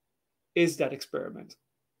is that experiment.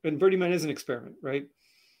 And Burning Man is an experiment, right?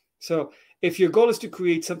 So if your goal is to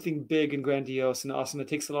create something big and grandiose and awesome that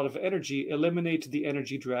takes a lot of energy, eliminate the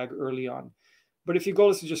energy drag early on. But if your goal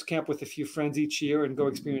is to just camp with a few friends each year and go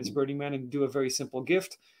experience Burning Man and do a very simple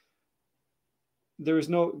gift, there's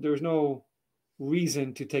no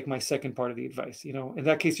reason to take my second part of the advice. In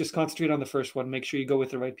that case, just concentrate on the first one. Make sure you go with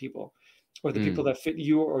the right people or the people that fit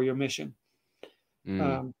you or your mission.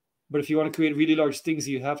 But if you want to create really large things,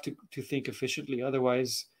 you have to think efficiently.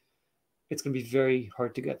 Otherwise, it's going to be very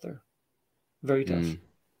hard to get there. Very tough.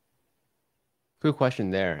 Good question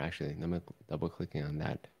there, actually. I'm double clicking on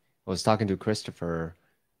that. I was talking to Christopher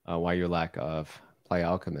Wayulak of Playa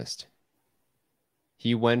Alchemist.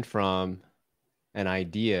 He went from an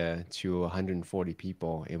idea to 140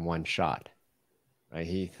 people in one shot, right?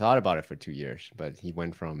 He thought about it for 2 years, but he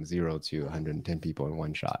went from 0 to 110 people in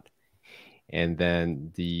one shot. And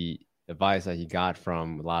then the advice that he got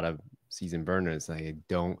from a lot of seasoned burners, like,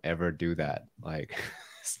 don't ever do that. Like,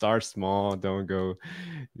 start small, don't go,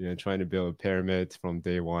 trying to build a pyramid from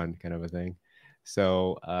day one, kind of a thing.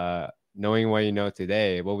 So, knowing what you know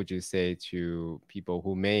today, what would you say to people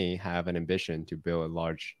who may have an ambition to build a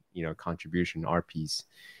large, contribution art piece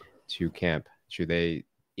to camp? Should they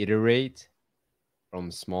iterate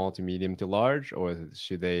from small to medium to large, or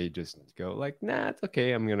should they just go like, nah, it's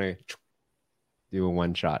okay, I'm gonna do a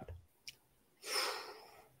one shot?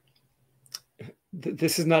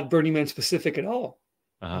 This is not Burning Man specific at all.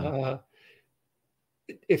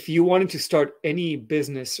 If you wanted to start any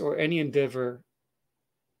business or any endeavor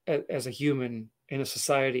as a human in a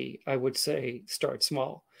society, I would say start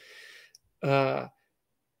small.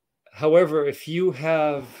 However, if you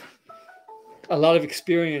have a lot of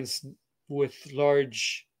experience with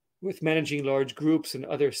large with managing large groups and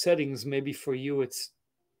other settings, maybe for you it's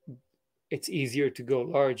easier to go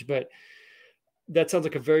large, but that sounds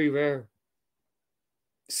like a very rare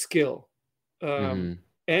skill, Mm-hmm.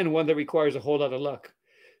 and one that requires a whole lot of luck,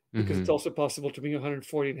 because it's Mm-hmm. also possible to be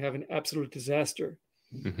 140 and have an absolute disaster.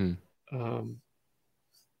 Mm-hmm. Um,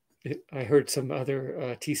 I heard some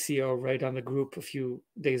other TCO write on the group a few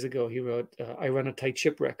days ago. He wrote, "I run a tight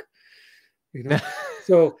shipwreck." You know,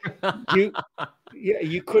 so you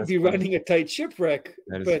you could That's be funny. running a tight shipwreck,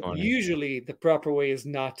 That is but funny. usually the proper way is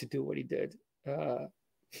not to do what he did.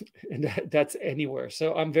 And that's anywhere.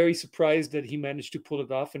 So I'm very surprised that he managed to pull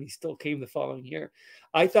it off and he still came the following year.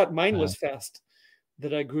 I thought mine Uh, was fast,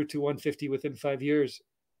 that I grew to 150 within 5 years.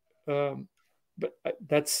 But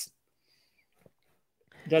that's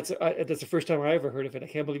the first time I ever heard of it. I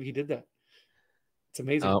can't believe he did that. It's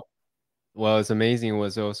amazing. oh, well, it's amazing.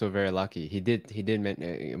 Was also very lucky.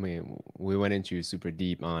 I mean, we went into super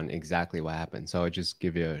deep on exactly what happened. So I'll just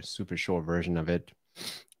give you a super short version of it.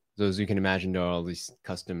 So as you can imagine, there are all these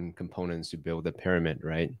custom components to build a pyramid,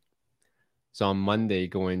 right? So on Monday,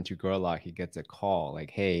 going to Gerlach, he gets a call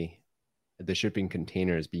like, "Hey, the shipping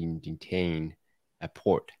container is being detained at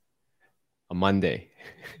port on Monday."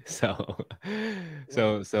 So,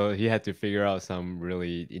 Wow. so he had to figure out some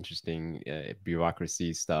really interesting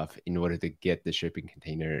bureaucracy stuff in order to get the shipping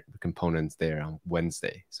container components there on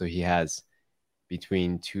Wednesday. So he has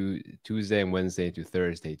between Tuesday and Wednesday to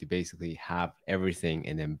Thursday to basically have everything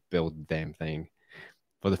and then build the damn thing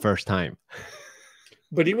for the first time.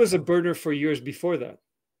 But he was a burner for years before that.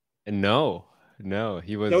 And no, That was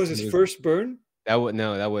he his was first burn. that was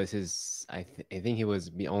no, that was his. I think he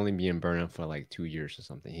was only being burned for like 2 years or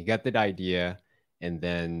something. He got that idea, and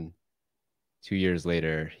then 2 years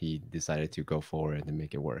later, he decided to go forward and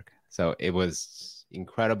make it work. So it was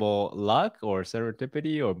incredible luck or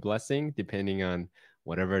serendipity or blessing, depending on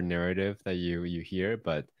whatever narrative that you hear.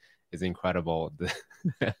 But it's incredible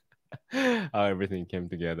how everything came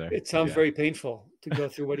together. It sounds Yeah. very painful to go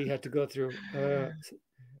through what he had to go through.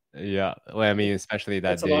 Yeah. Well, I mean, especially that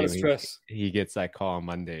That's a lot day of stress. he gets that call on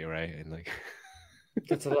Monday, right? And like,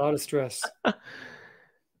 That's a lot of stress.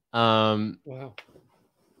 um, Wow.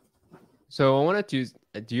 so I wanted to,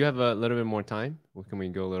 do you have a little bit more time? Or can we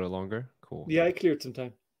go a little longer? Cool. Yeah, I cleared some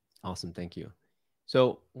time. Awesome. Thank you.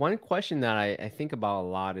 So one question that I think about a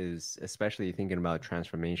lot is, especially thinking about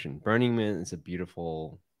transformation. Burning Man is a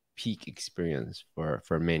beautiful peak experience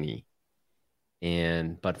for many.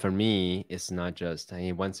 But for me, it's not just, I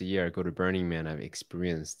mean, once a year I go to Burning Man, I've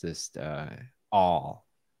experienced this awe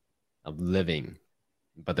of living.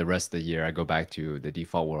 But the rest of the year I go back to the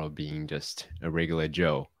default world being just a regular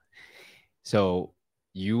Joe. So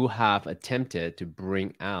you have attempted to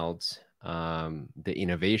bring out the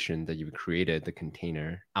innovation that you've created, the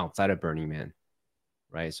container outside of Burning Man,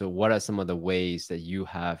 right? So what are some of the ways that you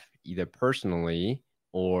have either personally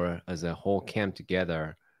or as a whole camp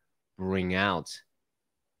together bring out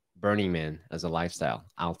Burning Man as a lifestyle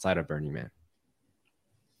outside of Burning Man?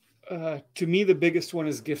 To me, the biggest one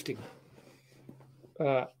is gifting.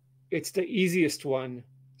 It's the easiest one,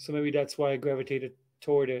 so maybe that's why I gravitated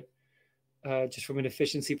toward it. Just from an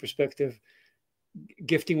efficiency perspective,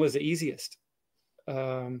 gifting was the easiest.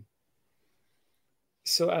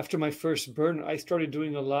 So after my first burn, I started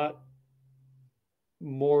doing a lot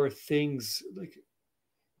more things, like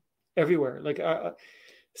everywhere. Like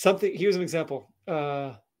something. Here's an example.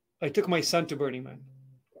 I took my son to Burning Man,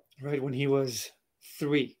 right when he was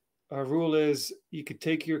 3. Our rule is you could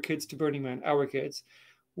take your kids to Burning Man, our kids,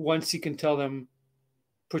 once you can tell them,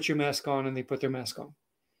 put your mask on, and they put their mask on.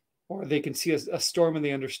 Or they can see a storm and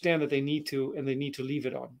they understand that they need to, and they need to leave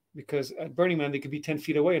it on. Because at Burning Man, they could be 10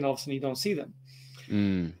 feet away and all of a sudden you don't see them.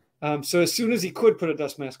 Mm. So as soon as he could put a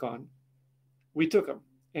dust mask on, we took him.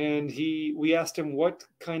 And we asked him, what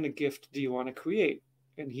kind of gift do you want to create?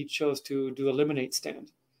 And he chose to do a lemonade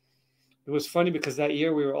stand. It was funny because that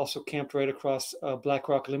year we were also camped right across Black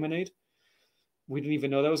Rock Lemonade. We didn't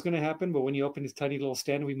even know that was going to happen, but when he opened his tiny little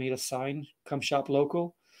stand, we made a sign, "Come shop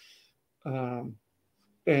local," and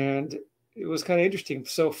it was kind of interesting.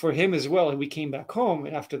 So for him as well, we came back home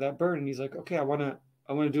after that burn, and he's like, "Okay, I want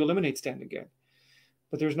to do a lemonade stand again,"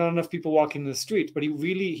 but there's not enough people walking in the street. But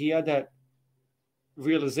he had that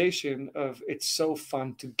realization of it's so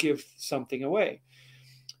fun to give something away.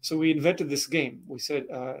 So we invented this game. We said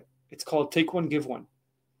it's called Take One, Give One.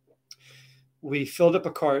 We filled up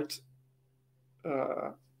a cart,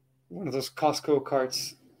 one of those Costco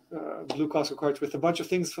carts, blue Costco carts, with a bunch of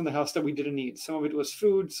things from the house that we didn't need. Some of it was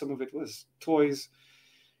food, some of it was toys.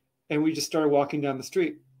 And we just started walking down the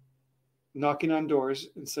street, knocking on doors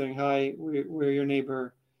and saying, "Hi, we're your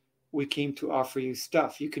neighbor. we came to offer you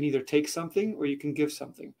stuff. You can either take something or you can give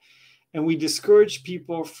something. And we discourage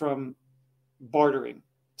people from bartering.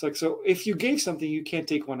 It's like, so if you gave something, you can't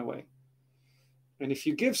take one away. And if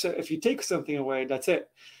you take something away, that's it.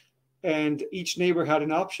 And each neighbor had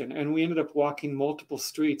an option. And we ended up walking multiple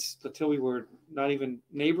streets until we were not even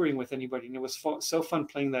neighboring with anybody. And it was so fun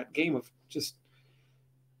playing that game of just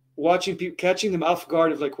watching people, catching them off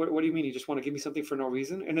guard of like, what do you mean? You just want to give me something for no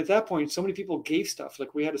reason? And at that point, so many people gave stuff.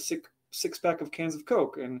 Like we had a six pack of cans of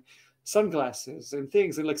Coke and sunglasses and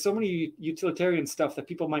things, and like so many utilitarian stuff that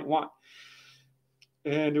people might want.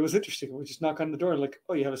 And it was interesting. We just knock on the door and like,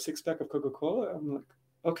 oh, you have a 6-pack of Coca-Cola? I'm like,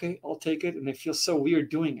 okay, I'll take it. And I feel so weird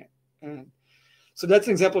doing it. And so that's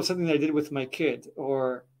an example of something that I did with my kid.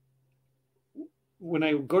 Or when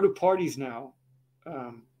I go to parties now,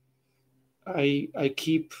 I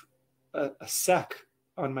keep a sack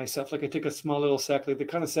on myself. Like I take a small little sack, like the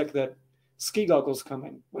kind of sack that ski goggles come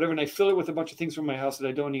in, whatever. And I fill it with a bunch of things from my house that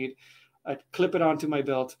I don't need. I clip it onto my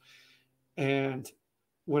belt. And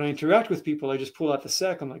when I interact with people, I just pull out the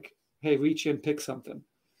sack. I'm like, hey, reach in, pick something.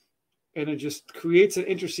 And it just creates an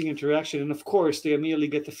interesting interaction. And of course, they immediately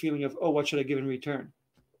get the feeling of, oh, what should I give in return?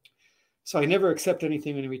 So I never accept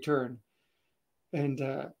anything in return. And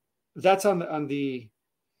that's on the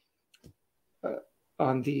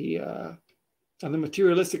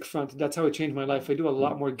materialistic front. That's how it changed my life. I do a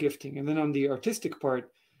lot more gifting. And then on the artistic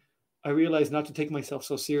part, I realized not to take myself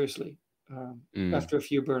so seriously after a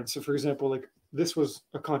few burns. So for example, like this was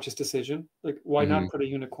a conscious decision. Like why not put a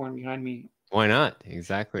unicorn behind me? Why not?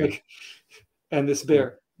 Exactly. Like, and this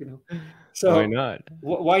bear, So why not?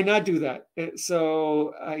 Why not do that?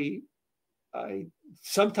 So I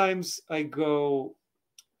sometimes I go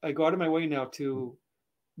out of my way now to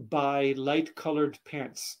buy light colored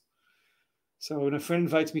pants. So when a friend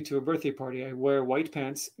invites me to a birthday party, I wear white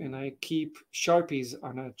pants and I keep Sharpies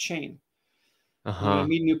on a chain. When I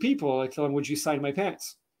meet new people, I tell them, would you sign my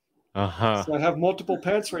pants? So I have multiple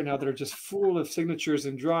pants right now that are just full of signatures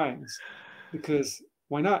and drawings, because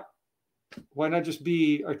why not? Why not just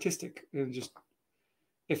be artistic and just,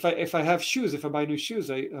 if I have shoes, if I buy new shoes,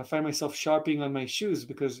 I find myself sharpieing on my shoes,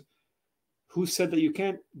 because who said that you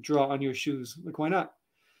can't draw on your shoes? Like, why not?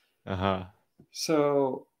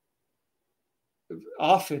 So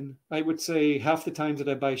often, I would say half the times that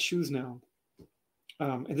I buy shoes now,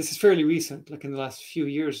 and this is fairly recent, like in the last few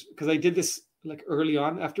years, because I did this like early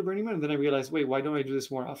on after Burning Man, and then I realized, wait, why don't I do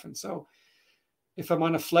this more often? So if I'm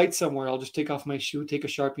on a flight somewhere, I'll just take off my shoe, take a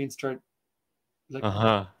Sharpie, and start like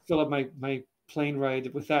fill up my plane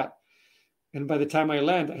ride with that. And by the time I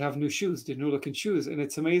land, I have new shoes, the new looking shoes. And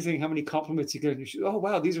it's amazing how many compliments you get on your shoes. Oh,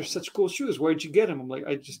 wow, these are such cool shoes. Where'd you get them? I'm like,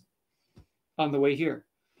 I just, on the way here.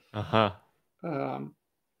 So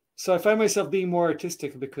I find myself being more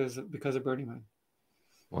artistic because of Burning Man.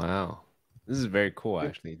 Wow. This is very cool,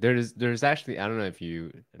 actually. There's actually, I don't know if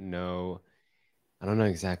you know, I don't know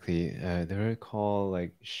exactly. They're called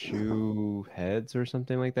like shoe heads or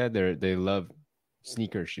something like that. They love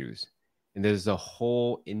sneaker shoes. And there's a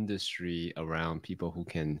whole industry around people who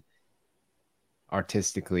can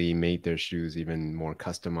artistically make their shoes even more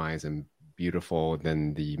customized and beautiful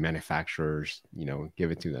than the manufacturers,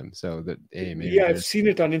 give it to them. So that, hey, maybe I've seen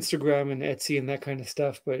it on Instagram and Etsy and that kind of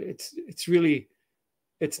stuff, but it's really,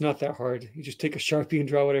 it's not that hard. You just take a Sharpie and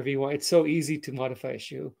draw whatever you want. It's so easy to modify a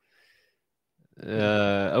shoe.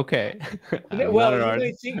 Okay. Well,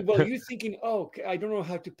 you're thinking, oh, I don't know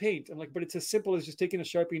how to paint. I'm like, but it's as simple as just taking a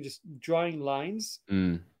Sharpie and just drawing lines.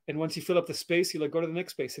 And once you fill up the space, you like go to the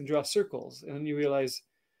next space and draw circles. And then you realize,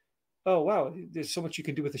 oh, wow, there's so much you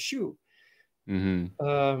can do with a shoe.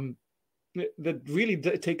 That really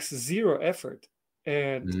takes zero effort.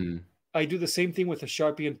 And I do the same thing with a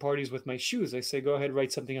Sharpie in parties with my shoes. I say, go ahead,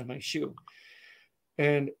 write something on my shoe.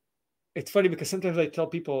 And it's funny because sometimes I tell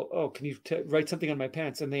people, oh, can you write something on my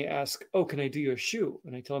pants? And they ask, oh, can I do your shoe?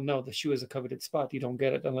 And I tell them, no, the shoe is a coveted spot. You don't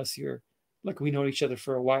get it unless you're like, we know each other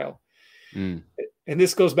for a while. And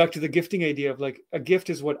this goes back to the gifting idea of like, a gift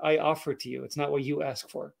is what I offer to you. It's not what you ask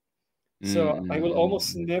for. So I will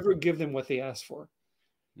almost never give them what they ask for,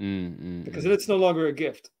 because then it's no longer a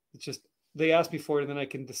gift. It's just, they ask me for it and then I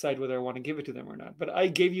can decide whether I want to give it to them or not. But I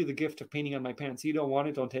gave you the gift of painting on my pants. You don't want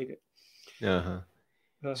it, don't take it.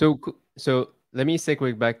 So let me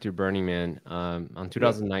segue back to Burning Man. On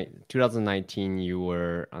 2019, you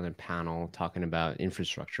were on a panel talking about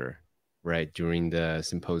infrastructure, right? During the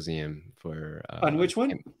symposium for on which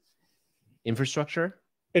one? Infrastructure.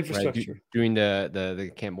 Right? During the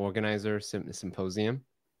camp organizer symposium,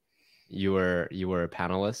 you were a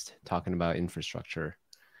panelist talking about infrastructure.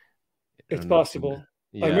 It's possible.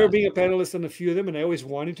 I remember Yeah. being a panelist on a few of them, and I always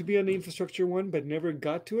wanted to be on the infrastructure one, but never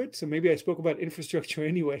got to it. So maybe I spoke about infrastructure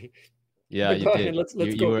anyway. Yeah, But you go ahead, did. let's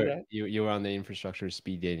You go for were that. you were on the infrastructure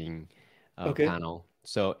speed dating Okay. panel.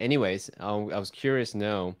 So, anyways, I was curious to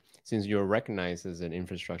know, since you're recognized as an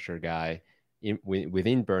infrastructure guy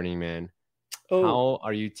within Burning Man, Oh, how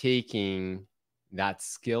are you taking that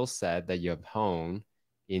skill set that you have honed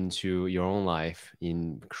into your own life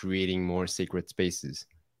in creating more sacred spaces?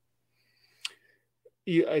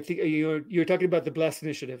 I think you're talking about the Blast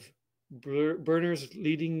Initiative, Burners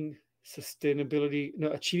leading sustainability,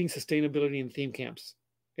 no, achieving sustainability in theme camps,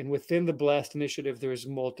 and within the Blast Initiative, there's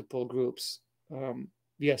multiple groups.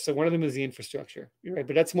 Yeah, so one of them is the infrastructure. You're right,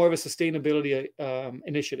 but that's more of a sustainability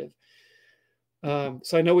initiative.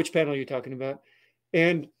 So I know which panel you're talking about,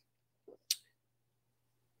 and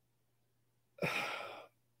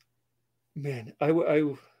man, I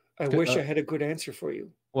wish I had a good answer for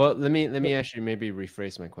you. Well, let But me actually maybe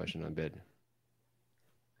rephrase my question a bit.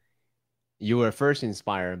 You were first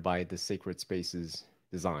inspired by the sacred spaces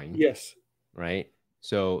design, yes, right?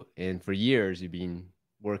 So, and for years you've been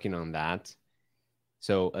working on that.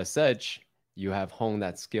 So, as such, you have honed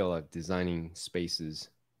that skill of designing spaces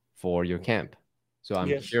for your camp. So, I'm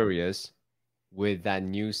yes. curious, with that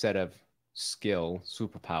new set of skill,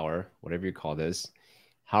 superpower, whatever you call this,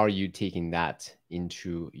 how are you taking that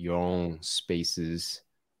into your own spaces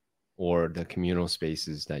or the communal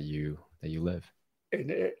spaces that you live?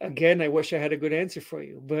 And again, I wish I had a good answer for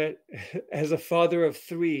you. But as a father of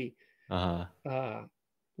three, Uh-huh. uh,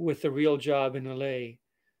 with a real job in LA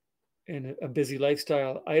and a busy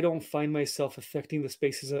lifestyle, I don't find myself affecting the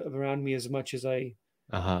spaces around me as much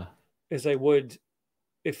Uh-huh. as I would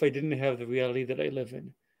if I didn't have the reality that I live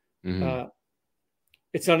in. Mm-hmm. Uh,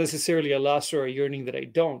 it's not necessarily a loss or a yearning that I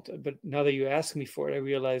don't, but now that you ask me for it, I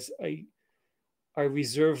realize I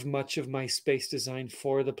reserve much of my space design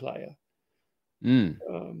for the playa. Mm.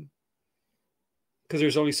 Because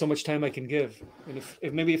there's only so much time I can give. And if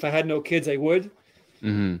maybe if I had no kids, I would,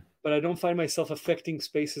 Mm-hmm. but I don't find myself affecting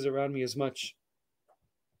spaces around me as much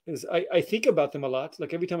as I think about them a lot.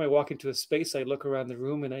 Like every time I walk into a space, I look around the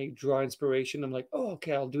room and I draw inspiration. I'm like, oh,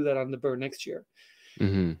 okay, I'll do that on the burn next year.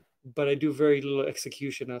 Mm-hmm. But I do very little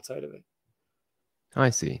execution outside of it. I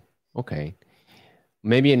see. Okay.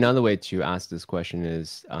 Maybe another way to ask this question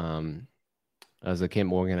is, as a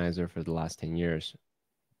camp organizer for the last 10 years,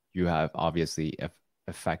 you have obviously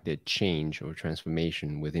affected change or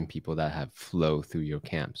transformation within people that have flowed through your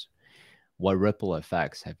camps. What ripple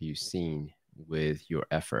effects have you seen with your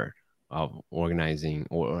effort of organizing,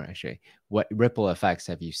 or actually, what ripple effects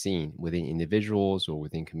have you seen within individuals or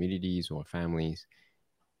within communities or families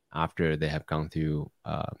after they have gone through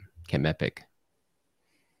Camp Epic?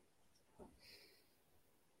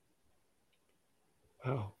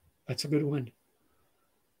 Wow, that's a good one.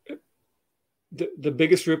 The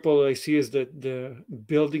biggest ripple I see is the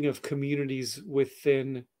building of communities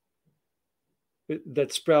within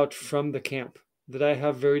that sprout from the camp that I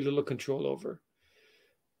have very little control over.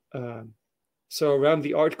 Um, so around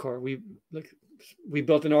the art car, we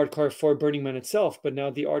built an art car for Burning Man itself, but now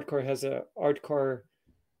the art car has a art car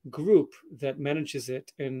group that manages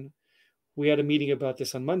it, and we had a meeting about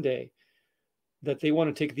this on Monday that they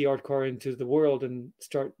want to take the art car into the world and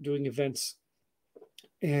start doing events.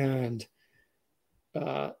 And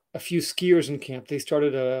a few skiers in camp, they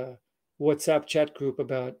started a WhatsApp chat group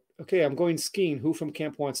about, okay, I'm going skiing. Who from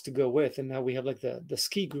camp wants to go with? And now we have like the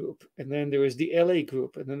ski group, and then there was the LA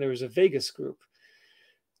group, and then there was a Vegas group,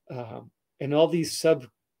 and all these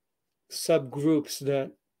subgroups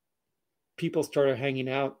that people started hanging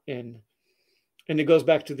out in. And it goes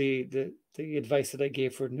back to the advice that I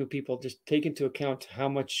gave for new people: just take into account how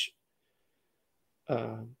much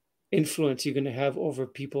uh, influence you're going to have over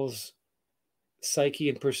people's psyche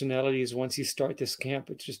and personalities once you start this camp.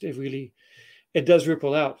 It does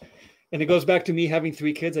ripple out. And it goes back to me having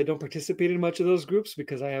three kids. I don't participate in much of those groups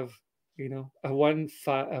because I have,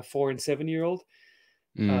 a 4 and 7 year old.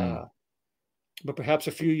 Mm, Uh, but perhaps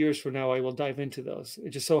a few years from now, I will dive into those. It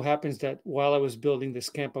just so happens that while I was building this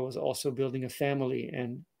camp, I was also building a family.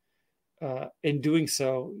 And in doing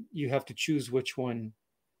so, you have to choose which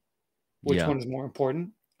yeah. one is more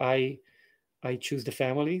important. I choose the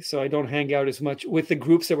family, so I don't hang out as much with the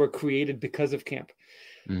groups that were created because of camp.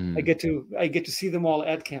 Mm, I get to see them all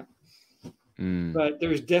at camp, mm, but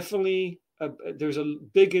there's a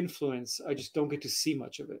big influence. I just don't get to see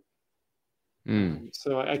much of it, mm,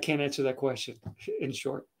 so I can't answer that question in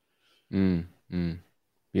short. mm, mm.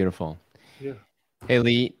 Beautiful. Yeah, Hey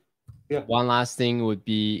Lee, yeah. one last thing would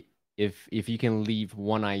be, if you can leave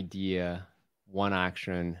one idea, one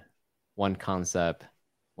action, one concept,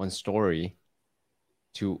 one story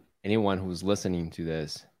to anyone who's listening to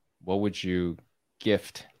this, what would you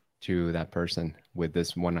gift to that person with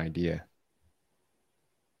this one idea?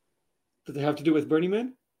 Does it have to do with Burning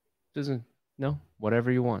Man? Doesn't, no,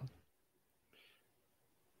 whatever you want.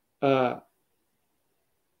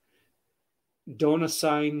 Don't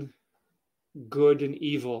assign good and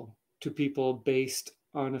evil to people based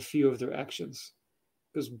on a few of their actions,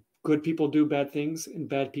 because good people do bad things and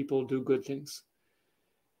bad people do good things,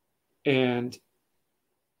 and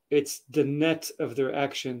it's the net of their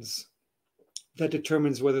actions that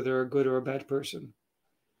determines whether they're a good or a bad person.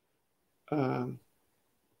 And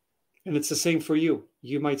it's the same for you.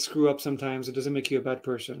 You might screw up sometimes. It doesn't make you a bad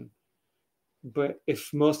person. But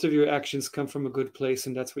if most of your actions come from a good place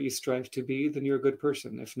and that's what you strive to be, then you're a good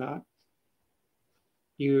person. If not,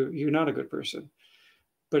 you're not a good person.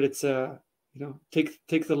 But it's take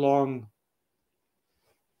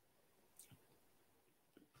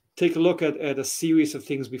a look at a series of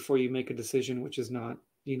things before you make a decision, which is not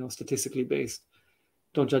statistically based.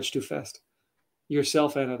 Don't judge too fast,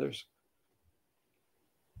 yourself and others.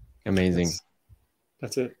 Amazing.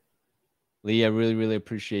 That's it. Lee, I really, really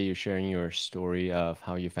appreciate you sharing your story of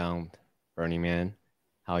how you found Burning Man,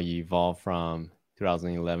 how you evolved from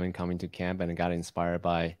 2011 coming to camp and got inspired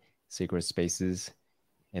by Sacred Spaces,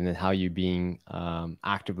 and then how you being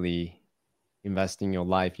actively investing your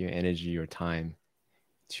life, your energy, your time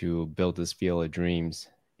to build this field of dreams.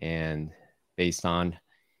 And based on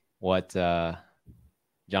what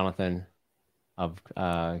Jonathan of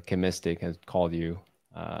Chemistic has called you,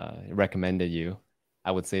 recommended you, I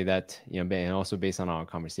would say that, and also based on our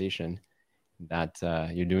conversation, that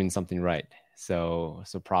you're doing something right. So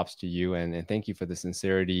props to you, and thank you for the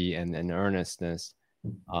sincerity and earnestness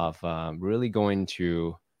of really going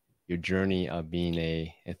to your journey of being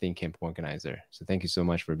a Think Camp organizer. So thank you so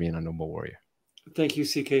much for being a Noble Warrior. Thank you,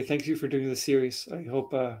 CK. Thank you for doing this series. I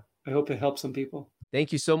hope it helps some people.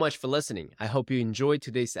 Thank you so much for listening. I hope you enjoyed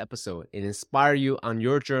today's episode and inspire you on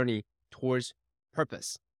your journey towards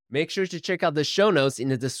purpose. Make sure to check out the show notes in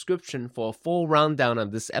the description for a full rundown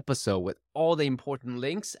of this episode with all the important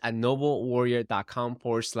links at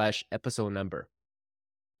noblewarrior.com/episode number.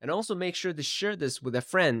 And also make sure to share this with a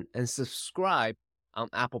friend and subscribe on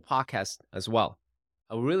Apple Podcasts as well.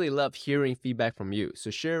 I would really love hearing feedback from you. So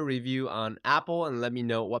share a review on Apple and let me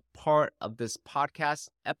know what part of this podcast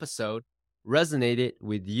episode resonated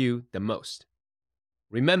with you the most.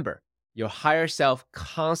 Remember, your higher self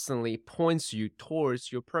constantly points you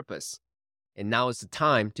towards your purpose. And now is the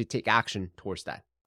time to take action towards that.